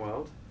Altium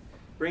world.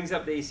 Brings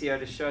up the ECO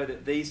to show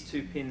that these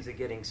two pins are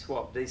getting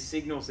swapped. These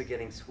signals are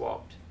getting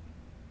swapped.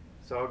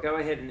 So I'll go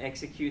ahead and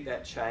execute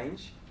that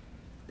change.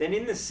 Then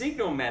in the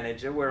signal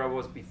manager, where I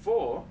was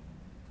before,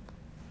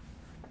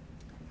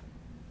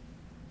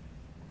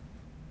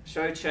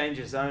 show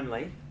changes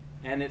only,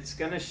 and it's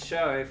going to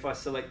show, if I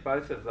select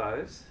both of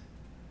those,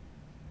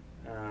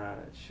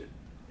 it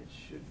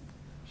should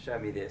show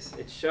me this.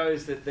 It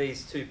shows that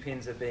these two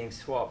pins are being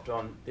swapped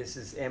on, this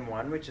is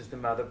M1, which is the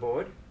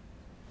motherboard,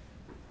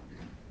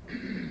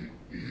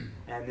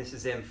 and this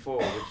is M4,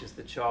 which is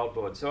the child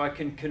board. So I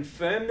can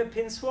confirm the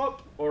pin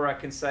swap, or I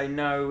can say,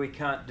 no, we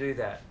can't do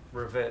that,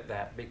 revert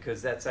that,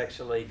 because that's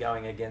actually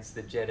going against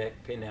the JEDEC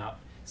pinout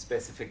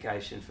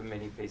specification for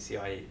mini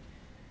PCIe.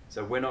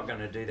 So we're not going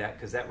to do that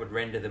because that would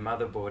render the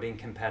motherboard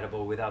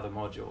incompatible with other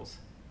modules.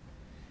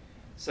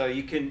 So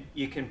you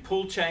can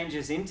pull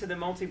changes into the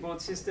multi-board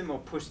system or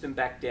push them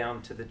back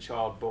down to the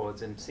child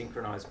boards and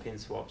synchronize pin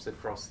swaps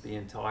across the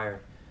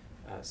entire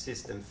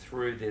system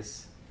through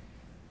this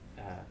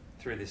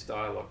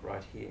dialog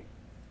right here.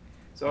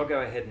 So I'll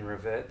go ahead and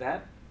revert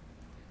that,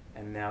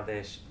 and now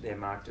they're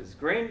marked as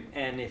green.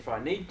 And if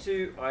I need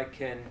to, I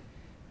can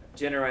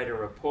generate a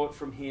report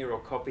from here or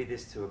copy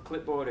this to a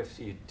clipboard. If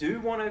you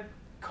do want to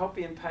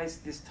copy and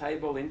paste this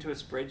table into a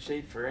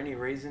spreadsheet for any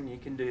reason, you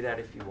can do that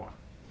if you want.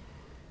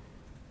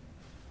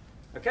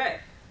 Okay.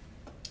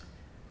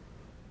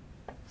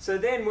 So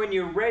then when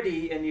you're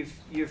ready and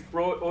you've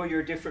brought all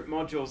your different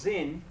modules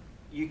in,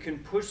 you can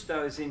push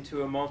those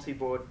into a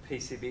multi-board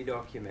PCB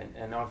document,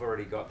 and I've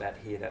already got that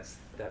here.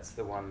 That's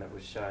the one that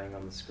was showing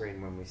on the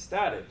screen when we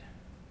started.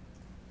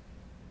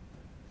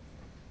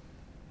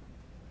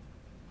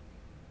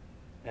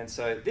 And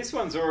so this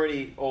one's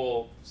already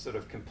all sort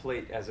of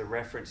complete as a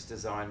reference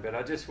design, but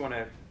I just want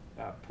to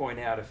point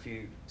out a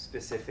few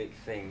specific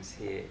things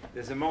here.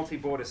 There's a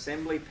multi-board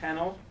assembly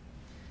panel,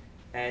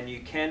 and you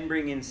can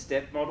bring in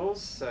step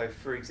models. So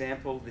for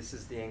example, this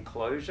is the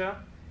enclosure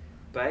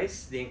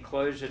base. The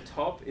enclosure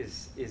top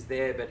is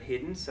there but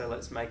hidden, so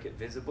let's make it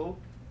visible.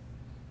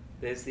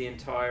 There's the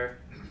entire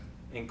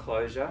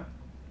enclosure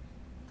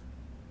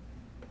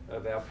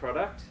of our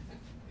product.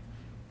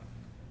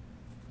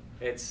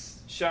 It's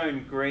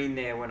shown green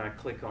there when I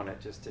click on it,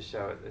 just to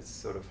show it's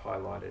sort of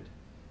highlighted.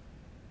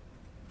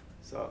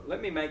 So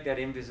let me make that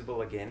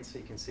invisible again so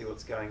you can see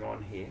what's going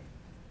on here.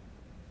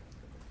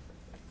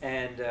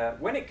 And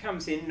when it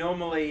comes in,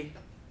 normally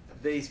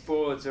these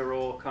boards are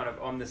all kind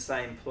of on the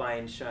same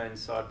plane, shown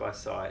side by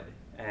side.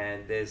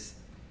 And there's,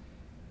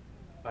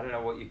 I don't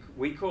know what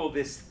we call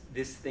this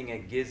thing a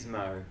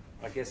gizmo.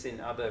 I guess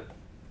in other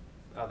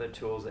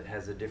tools it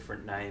has a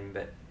different name,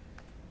 but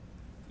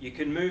you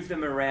can move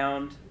them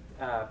around.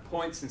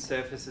 Points and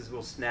surfaces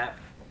will snap,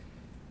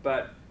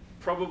 but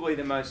probably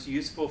the most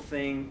useful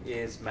thing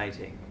is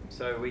mating.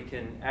 So we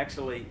can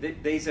actually,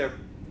 these are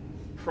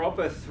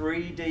proper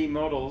 3D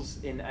models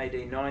in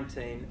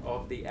AD19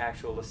 of the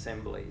actual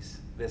assemblies.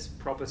 There's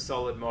proper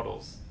solid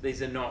models.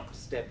 These are not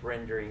step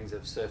renderings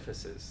of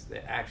surfaces.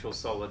 They're actual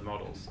solid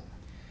models,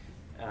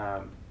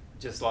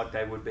 just like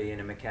they would be in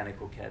a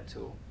mechanical CAD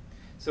tool.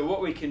 So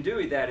what we can do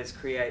with that is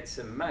create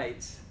some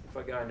mates. If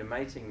I go into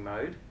mating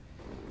mode,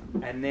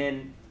 and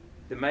then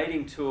the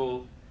mating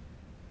tool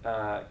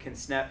can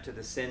snap to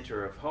the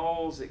center of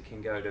holes, it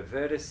can go to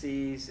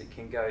vertices, it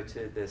can go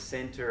to the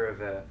center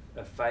of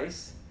a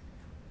face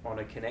on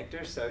a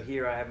connector. So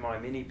here I have my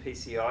mini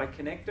PCI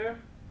connector.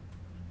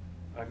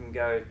 I can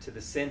go to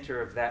the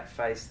center of that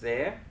face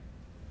there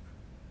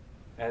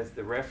as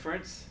the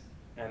reference,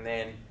 and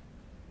then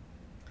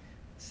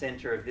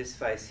center of this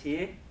face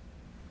here.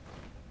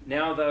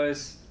 Now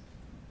those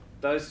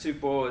two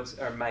boards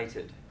are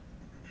mated.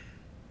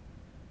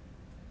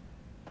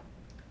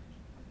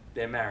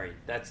 they're married.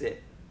 That's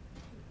it.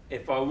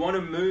 If I want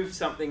to move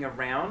something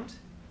around,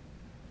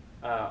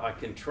 I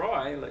can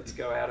try. Let's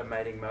go out of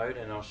mating mode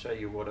and I'll show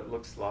you what it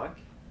looks like.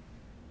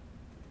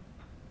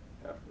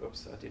 Oh,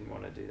 oops, I didn't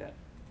want to do that.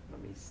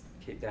 Let me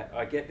keep that.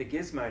 I get the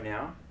gizmo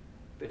now,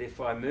 but if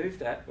I move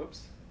that,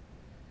 oops,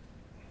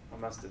 I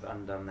must have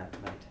undone that,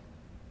 mate.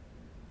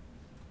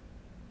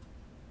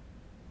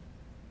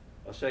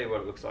 I'll show you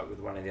what it looks like with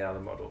one of the other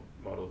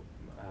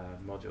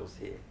modules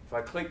here. If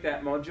I click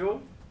that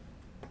module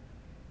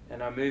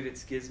and I move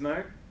its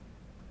gizmo,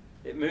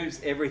 it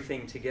moves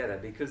everything together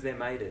because they're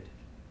mated.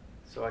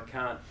 So I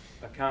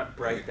can't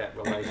break that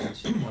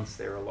relationship once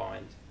they're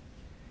aligned.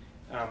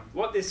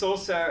 What this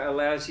also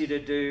allows you to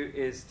do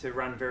is to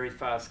run very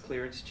fast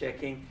clearance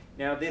checking.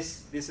 Now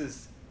this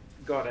has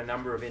got a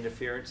number of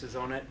interferences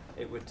on it.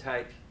 It would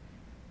take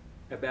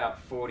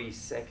about 40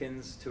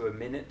 seconds to a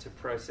minute to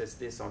process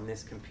this on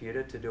this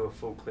computer to do a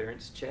full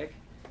clearance check.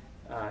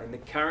 In the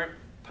current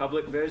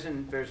public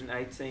version, version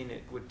 18,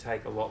 it would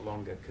take a lot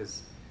longer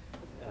because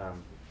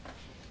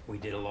we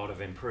did a lot of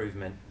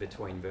improvement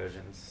between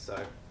versions.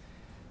 So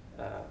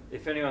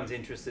if anyone's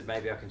interested,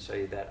 maybe I can show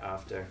you that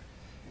after.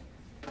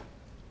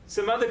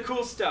 Some other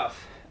cool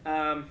stuff.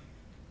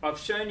 I've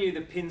shown you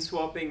the pin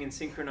swapping and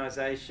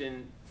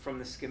synchronization from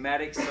the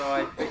schematic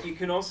side, but you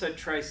can also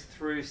trace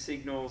through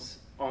signals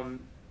on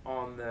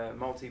the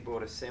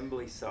multi-board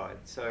assembly side.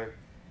 So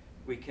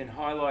we can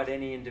highlight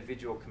any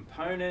individual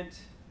component.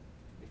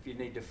 If you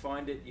need to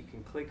find it, you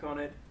can click on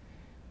it.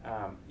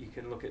 You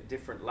can look at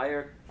different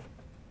layer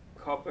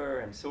copper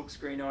and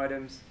silkscreen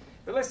items.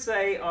 But let's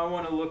say I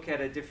want to look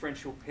at a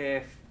differential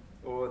pair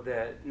or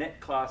the net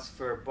class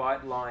for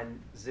byte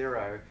line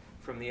 0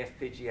 from the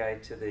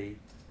FPGA to the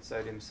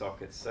SODIMM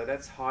sockets. So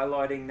that's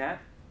highlighting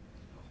that.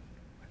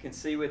 I can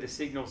see where the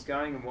signal's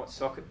going and what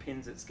socket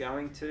pins it's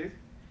going to.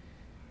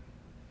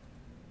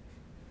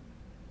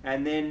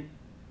 And then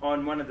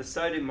on one of the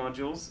SODIMM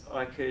modules,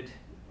 I could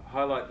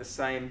highlight the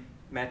same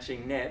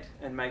matching net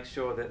and make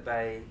sure that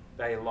they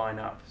line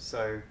up.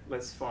 So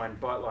let's find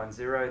byte line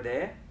 0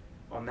 there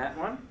on that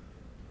one.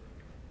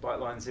 Byte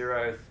line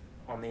 0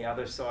 on the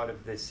other side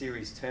of the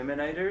series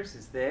terminators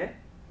is there.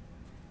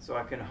 So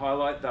I can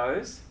highlight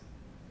those.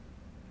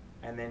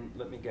 And then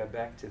let me go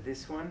back to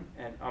this one.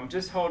 And I'm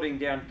just holding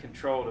down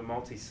Control to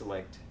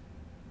multi-select.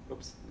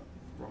 Oops,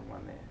 wrong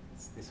one there.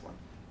 It's this one.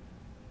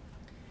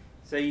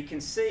 So you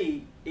can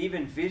see,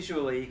 even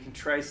visually, you can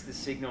trace the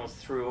signals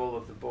through all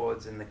of the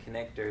boards and the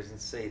connectors and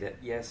see that,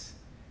 yes,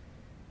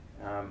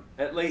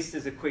 at least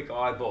as a quick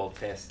eyeball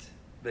test,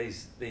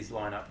 these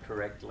line up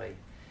correctly.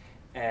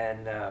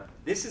 And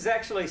this has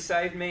actually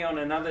saved me on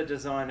another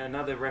design,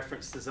 another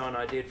reference design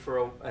I did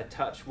for a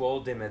touch wall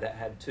dimmer that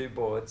had 2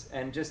 boards,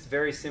 and just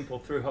very simple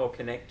through-hole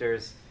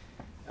connectors,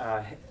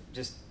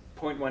 just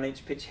 0.1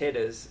 inch pitch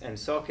headers and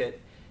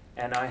socket,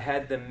 and I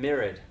had them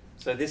mirrored.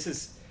 So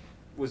this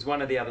was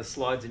one of the other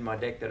slides in my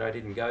deck that I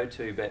didn't go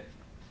to, but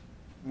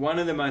one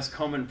of the most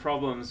common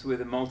problems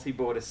with a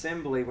multi-board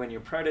assembly when you're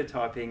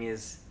prototyping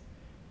is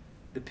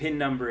the pin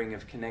numbering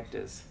of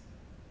connectors.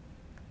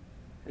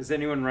 Has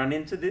anyone run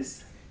into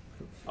this?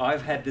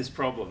 I've had this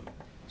problem.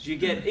 You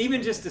get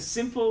even just a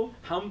simple,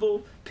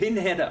 humble pin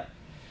header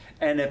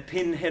and a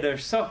pin header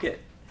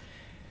socket.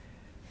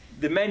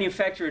 The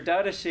manufacturer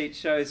data sheet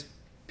shows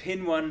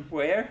pin 1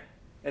 where?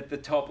 At the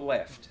top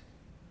left.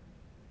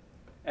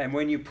 And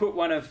when you put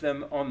one of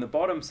them on the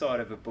bottom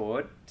side of a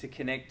board to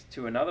connect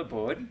to another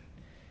board,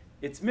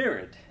 it's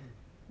mirrored.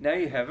 Now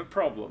you have a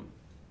problem.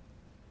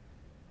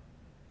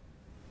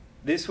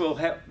 This will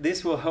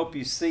help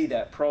you see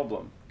that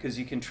problem, because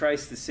you can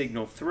trace the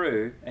signal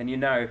through and you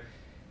know,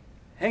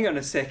 hang on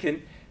a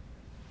second,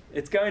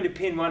 it's going to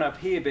pin 1 up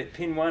here, but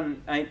pin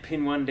 1 ain't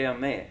pin 1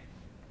 down there.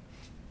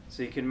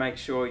 So you can make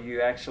sure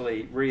you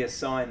actually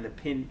reassign the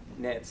pin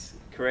nets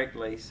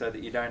correctly so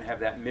that you don't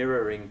have that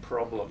mirroring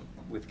problem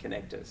with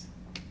connectors.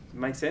 Does it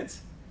make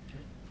sense?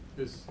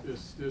 Is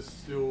this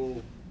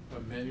still a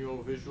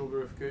manual visual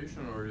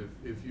verification, or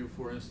if you,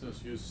 for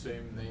instance, use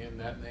same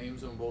net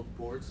names on both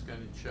boards, can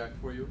it check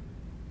for you?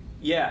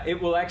 Yeah,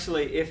 it will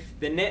actually, if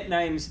the net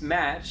names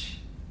match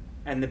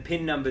and the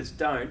pin numbers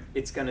don't,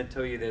 it's going to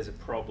tell you there's a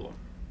problem.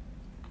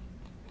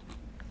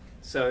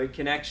 So it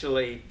can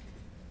actually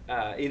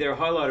either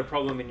highlight a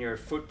problem in your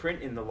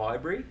footprint in the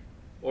library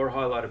or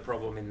highlight a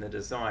problem in the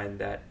design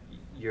that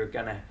you're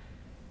going to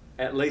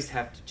at least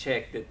have to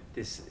check that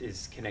this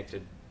is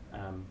connected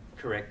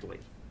correctly.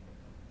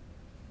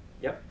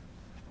 Yep.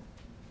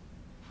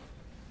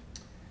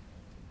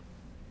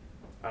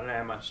 I don't know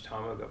how much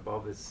time I've got,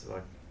 Bob. It's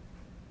like,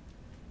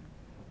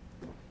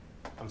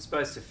 I'm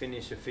supposed to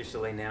finish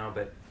officially now,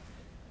 but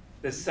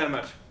there's so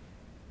much,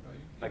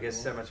 I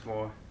guess, so much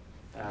more.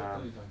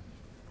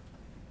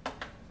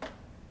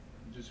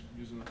 Just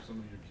using up some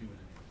of your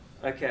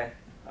Q&A. Okay.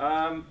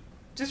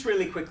 Just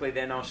really quickly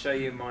then, I'll show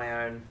you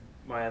my own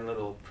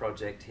little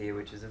project here,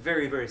 which is a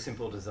very, very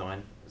simple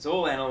design. It's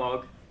all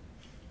analog.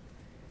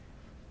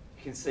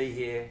 You can see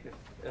here,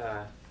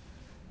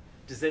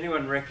 does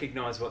anyone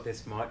recognize what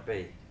this might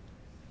be?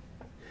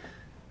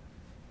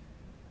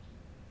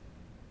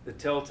 The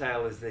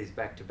telltale is these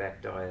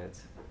back-to-back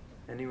diodes.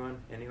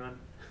 Anyone? Anyone?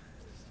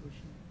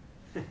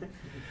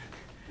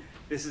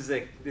 This is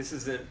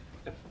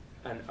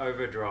an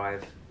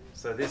overdrive.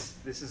 So this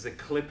is a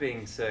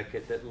clipping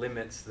circuit that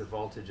limits the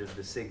voltage of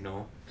the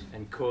signal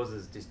and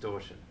causes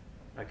distortion.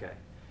 Okay.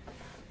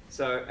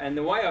 So, and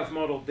the way I've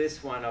modeled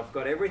this one, I've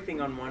got everything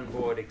on one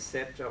board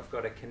except I've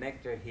got a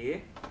connector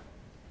here,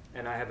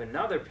 and I have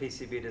another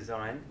PCB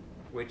design,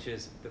 which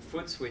is the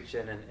foot switch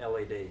and an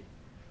LED.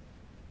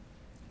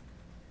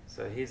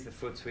 So here's the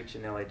foot switch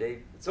and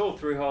LED. It's all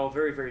through hole,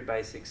 very, very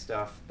basic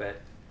stuff, but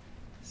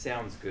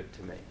sounds good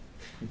to me.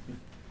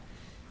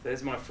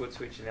 There's my foot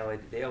switch and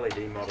LED. The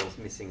LED model's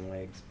missing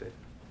legs, but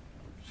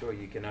I'm sure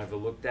you can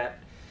overlook that.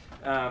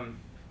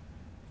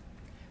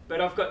 But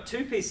I've got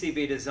two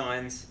PCB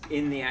designs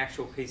in the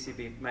actual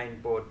PCB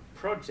mainboard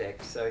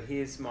project. So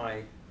here's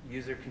my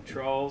user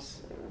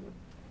controls.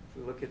 If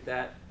we look at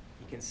that,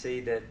 you can see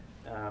that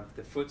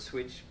the foot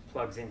switch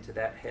plugs into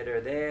that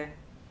header there,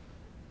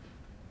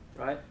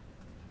 right?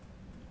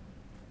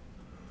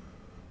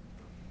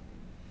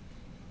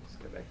 Let's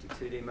go back to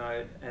 2D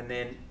mode. And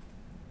then,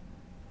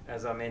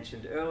 as I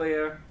mentioned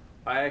earlier,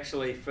 I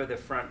actually, for the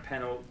front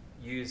panel,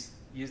 used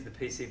the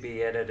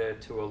PCB editor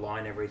to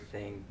align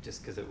everything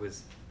just because it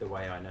was the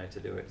way I know to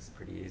do it. It's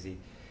pretty easy.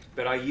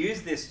 But I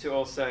use this to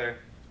also,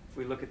 if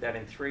we look at that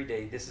in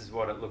 3D, this is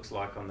what it looks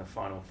like on the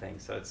final thing.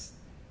 So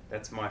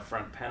that's my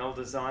front panel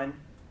design.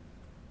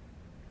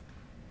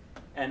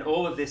 And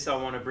all of this I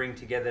want to bring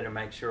together to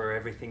make sure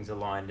everything's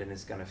aligned and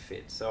is going to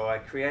fit. So I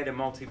create a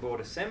multi-board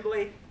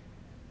assembly.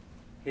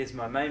 Here's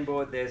my main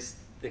board. There's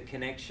the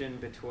connection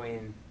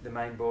between the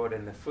main board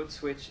and the foot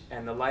switch,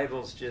 and the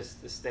label's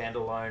just a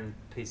standalone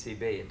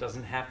PCB. It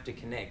doesn't have to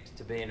connect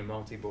to be in a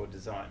multi-board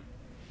design.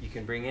 You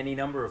can bring any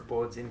number of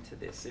boards into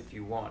this if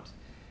you want,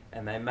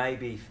 and they may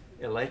be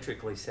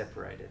electrically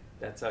separated.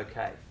 That's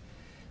okay.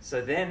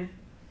 So then,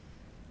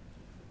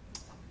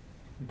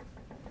 let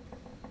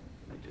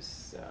me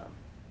just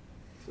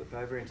flip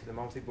over into the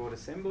multi-board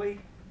assembly.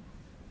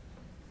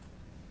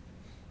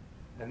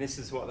 And this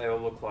is what they all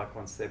look like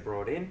once they're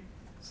brought in.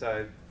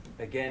 So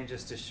again,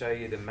 just to show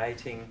you the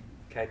mating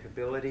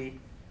capability,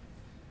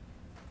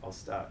 I'll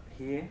start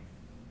here.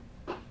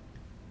 And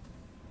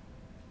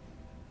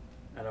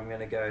I'm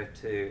going to go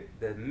to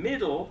the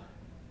middle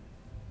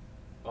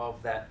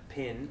of that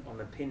pin on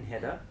the pin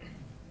header.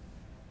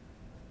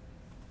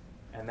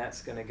 And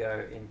that's going to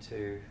go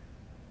into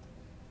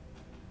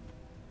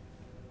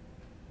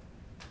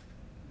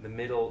the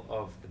middle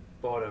of the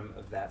bottom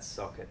of that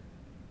socket.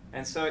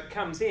 And so it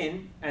comes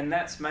in, and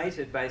that's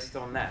mated based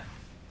on that.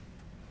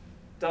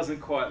 Doesn't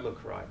quite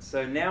look right.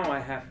 So now I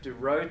have to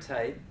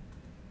rotate,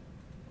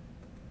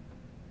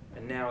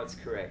 and now it's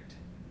correct.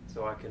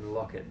 So I can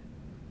lock it.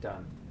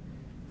 Done.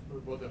 What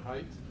about the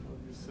height? How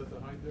do you set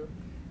the height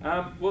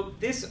there? Well,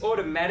 this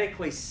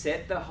automatically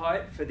set the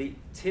height for the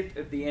tip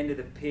of the end of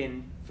the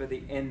pin for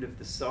the end of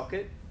the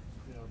socket.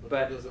 Yeah, but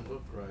But- that doesn't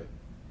look right,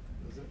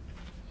 does it?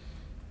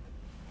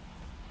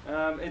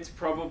 It's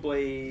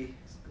probably,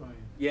 It's going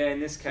yeah, in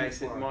this too case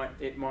far.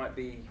 it might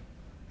be.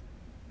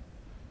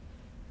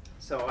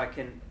 So I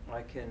can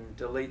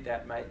delete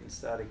that mate and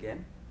start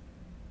again.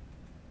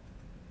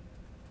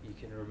 You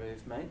can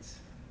remove mates.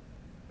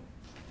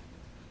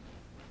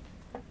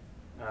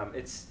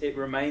 It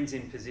remains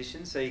in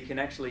position, so you can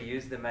actually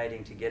use the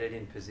mating to get it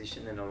in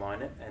position and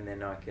align it, and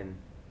then I can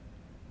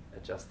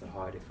adjust the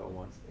height if I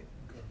want.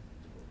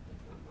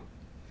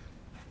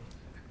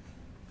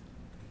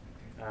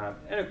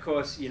 And of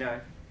course, you know,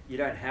 you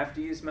don't have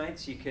to use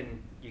mates. You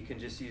can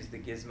just use the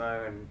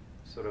gizmo and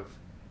sort of.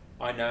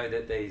 I know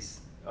that these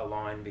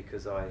align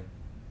because I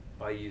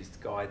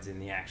used guides in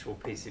the actual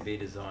PCB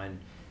design.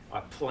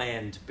 I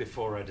planned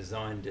before I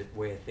designed it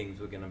where things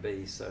were going to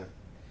be. So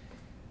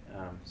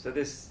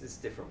there's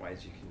different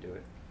ways you can do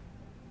it.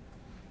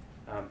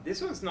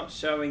 This one's not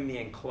showing the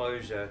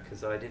enclosure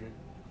because I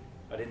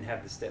didn't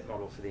have the step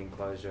model for the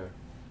enclosure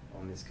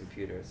on this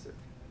computer. So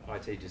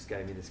IT just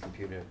gave me this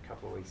computer a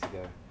couple of weeks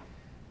ago.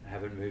 I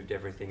haven't moved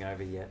everything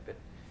over yet, but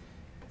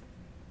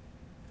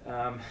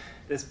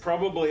there's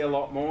probably a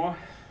lot more.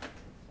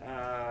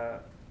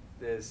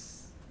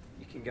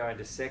 You can go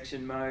into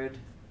section mode,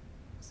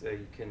 so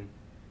you can.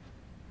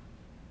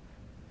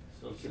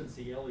 So since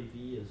the LED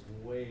is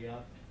way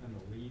up and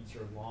the leads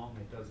are long,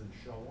 it doesn't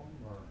show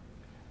them, or?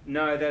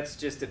 No, that's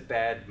just a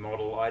bad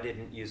model. I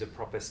didn't use a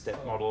proper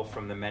step model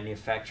from the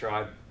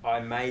manufacturer. I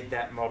made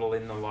that model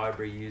in the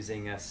library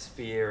using a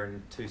sphere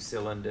and 2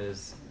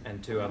 cylinders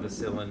and 2 other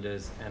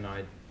cylinders, and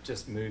I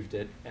just moved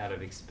it out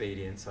of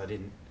expedience. I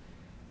didn't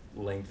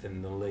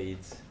lengthen the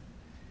leads.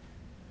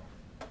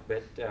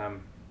 But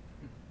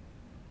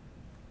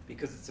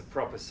because it's a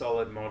proper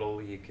solid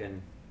model, you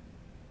can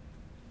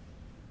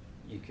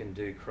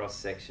do cross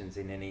sections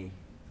in any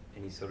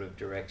sort of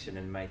direction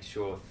and make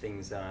sure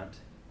things aren't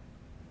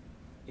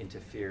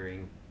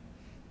interfering.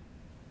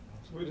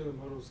 So where do the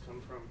models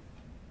come from?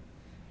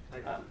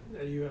 Like,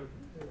 do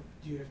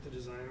you have to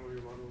design all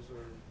your models,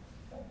 or?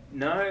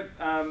 No.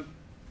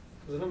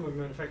 Because a number of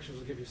manufacturers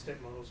will give you step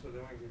models, but they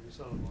won't give you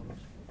solid models.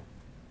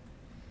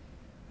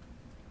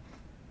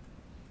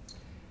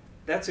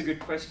 That's a good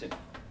question.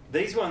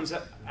 These ones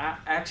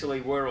actually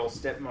were all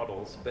step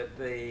models, but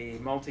the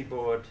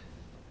multi-board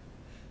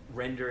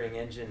rendering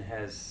engine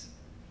has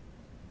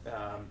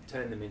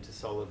turned them into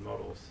solid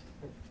models.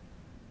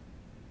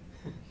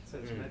 So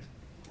it's meant.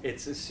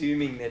 It's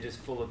assuming they're just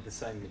full of the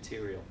same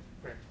material.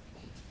 Right.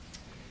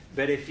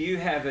 But if you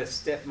have a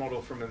step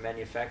model from a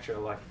manufacturer,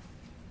 like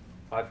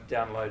I've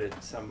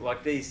downloaded some,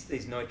 like these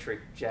Neutrik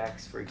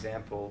jacks, for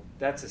example,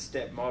 that's a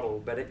step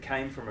model, but it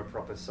came from a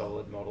proper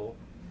solid model.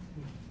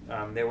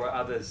 There were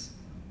others,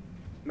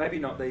 maybe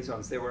not these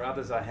ones, there were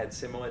others I had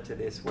similar to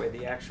this where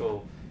the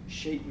actual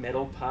sheet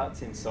metal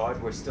parts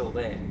inside were still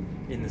there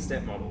in the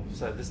step model.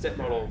 So the step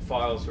model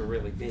files were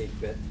really big,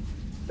 but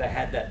they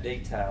had that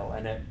detail,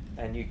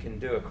 and you can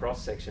do a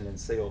cross section and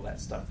see all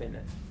that stuff in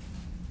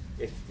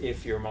it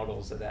if your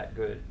models are that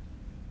good.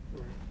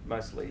 Right.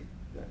 Mostly,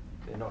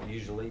 they're not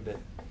usually, but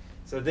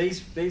so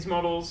these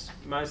models,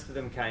 most of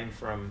them came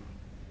from.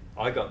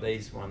 I got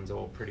these ones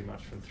all pretty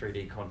much from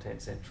 3D Content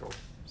Central,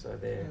 so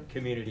they're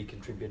community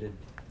contributed.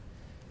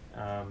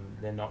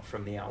 They're not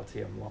from the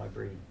Altium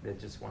library. They're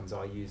just ones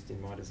I used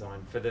in my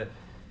design.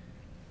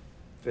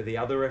 For the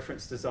other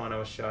reference design I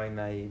was showing,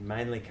 they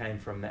mainly came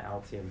from the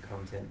Altium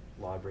content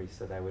library,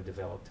 so they were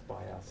developed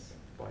by us,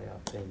 by our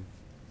team.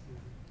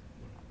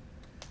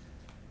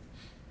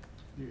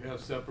 Do you have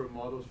separate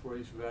models for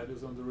each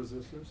values on the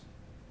resistors?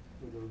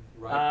 With the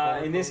right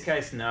color in this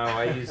codes? case, no.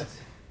 I used.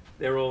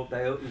 You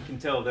can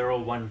tell they're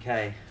all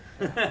 1K.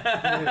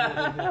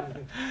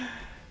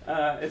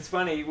 It's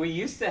funny. We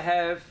used to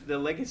have the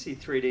legacy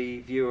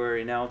 3D viewer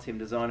in Altium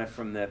Designer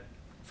from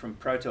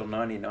Protel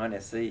 99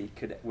 SE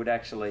would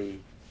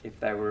actually, if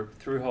they were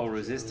through-hole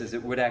resistors,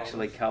 it would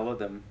actually color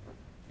them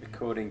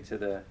according to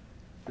the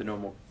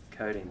normal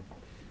coding.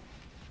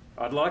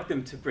 I'd like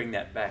them to bring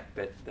that back,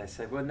 but they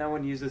say, well, no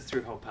one uses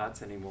through-hole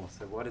parts anymore,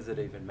 so what does it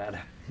even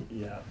matter?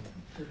 Yeah.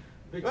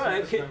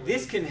 Well,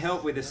 this can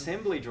help with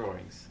assembly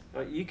drawings.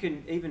 Like you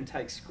can even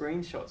take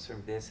screenshots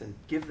from this and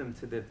give them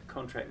to the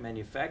contract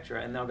manufacturer,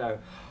 and they'll go,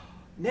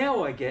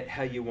 now I get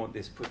how you want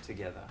this put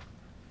together.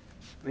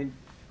 I mean,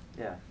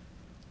 yeah.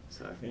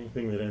 So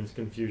Anything that ends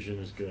confusion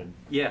is good.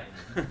 yeah,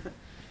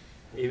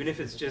 even if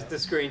it's just a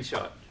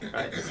screenshot,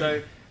 right?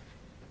 So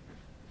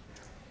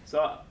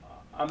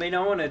I mean,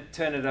 I want to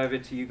turn it over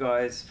to you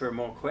guys for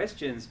more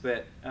questions,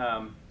 but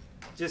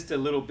just a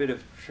little bit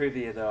of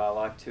trivia that I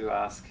like to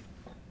ask.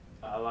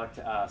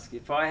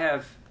 If I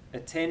have a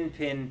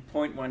 10-pin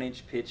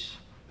 0.1-inch pitch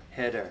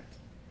header,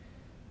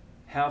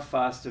 how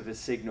fast of a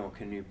signal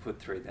can you put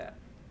through that?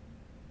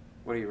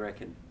 What do you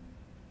reckon?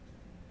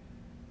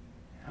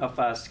 How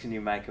fast can you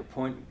make a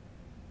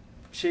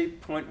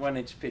cheap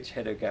 0.1-inch pitch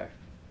header go?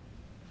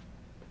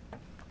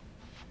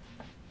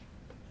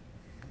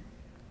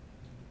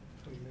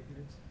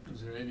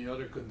 Is there any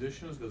other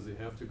conditions? Does it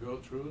have to go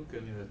through?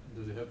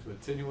 Does it have to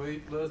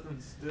attenuate less than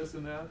this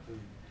and that?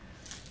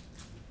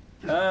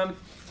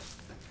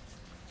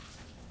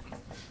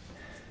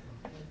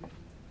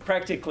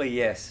 Practically,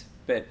 yes,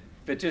 but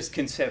just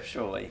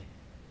conceptually.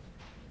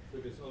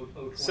 Because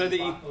So the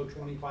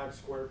 025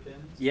 square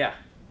pins? Yeah,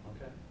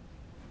 Okay.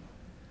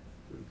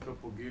 A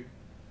couple gig.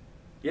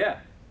 yeah.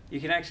 You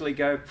can actually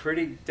go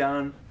pretty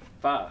darn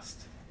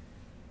fast.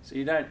 So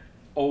you don't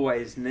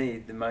always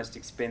need the most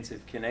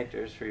expensive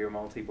connectors for your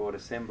multi-board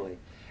assembly.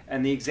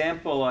 And the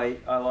example I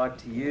like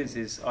to use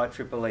is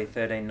IEEE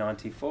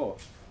 1394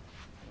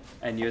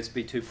 and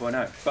USB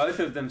 2.0. Both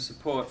of them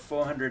support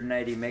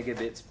 480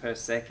 megabits per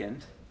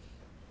second.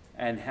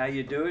 And how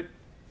you do it,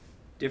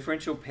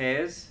 differential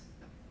pairs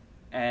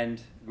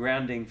and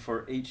grounding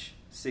for each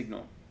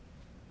signal.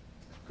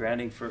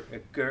 Grounding for a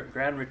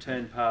ground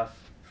return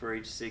path for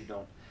each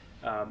signal.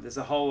 There's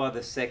a whole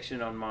other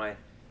section on my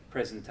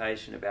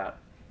presentation about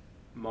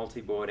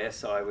multi-board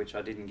SI, which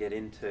I didn't get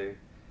into,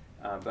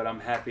 but I'm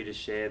happy to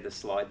share the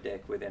slide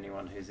deck with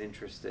anyone who's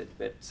interested.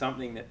 But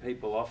something that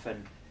people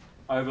often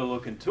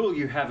overlook until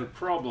you have a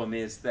problem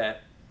is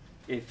that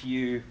if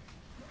you,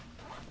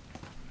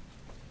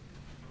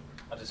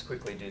 I'll just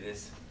quickly do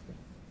this.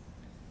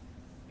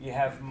 You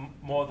have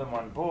more than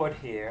one board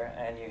here,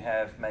 and you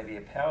have maybe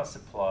a power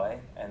supply,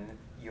 and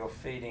you're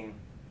feeding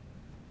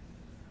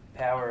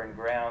power and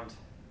ground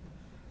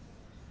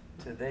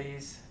to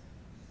these.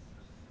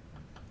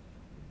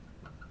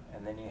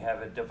 And then you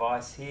have a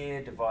device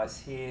here,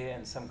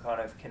 and some kind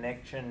of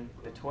connection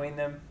between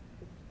them,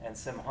 and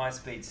some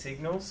high-speed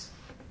signals.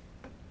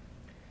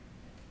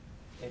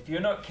 If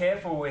you're not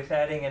careful with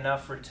adding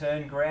enough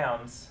return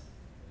grounds,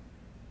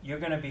 you're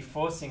going to be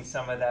forcing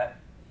some of that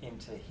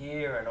into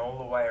here and all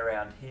the way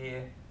around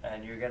here,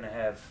 and you're going to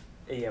have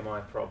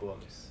EMI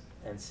problems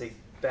and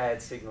bad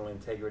signal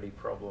integrity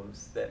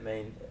problems that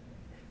mean,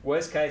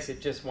 worst case, it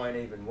just won't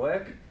even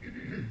work.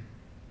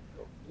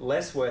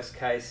 Less worst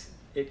case,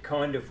 it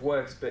kind of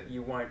works, but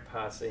you won't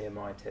pass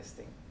EMI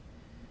testing.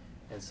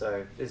 And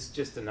so it's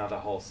just another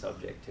whole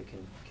subject to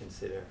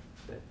consider.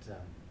 But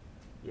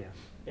yeah,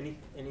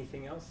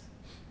 anything else?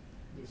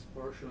 This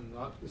portion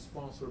not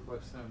sponsored by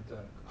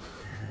Samtec.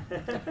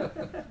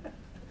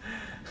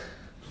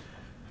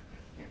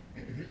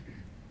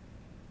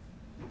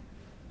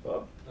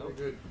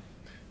 Very good.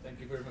 Thank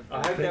you very much.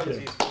 I hope that Thank was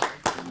you.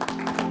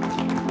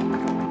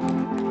 useful.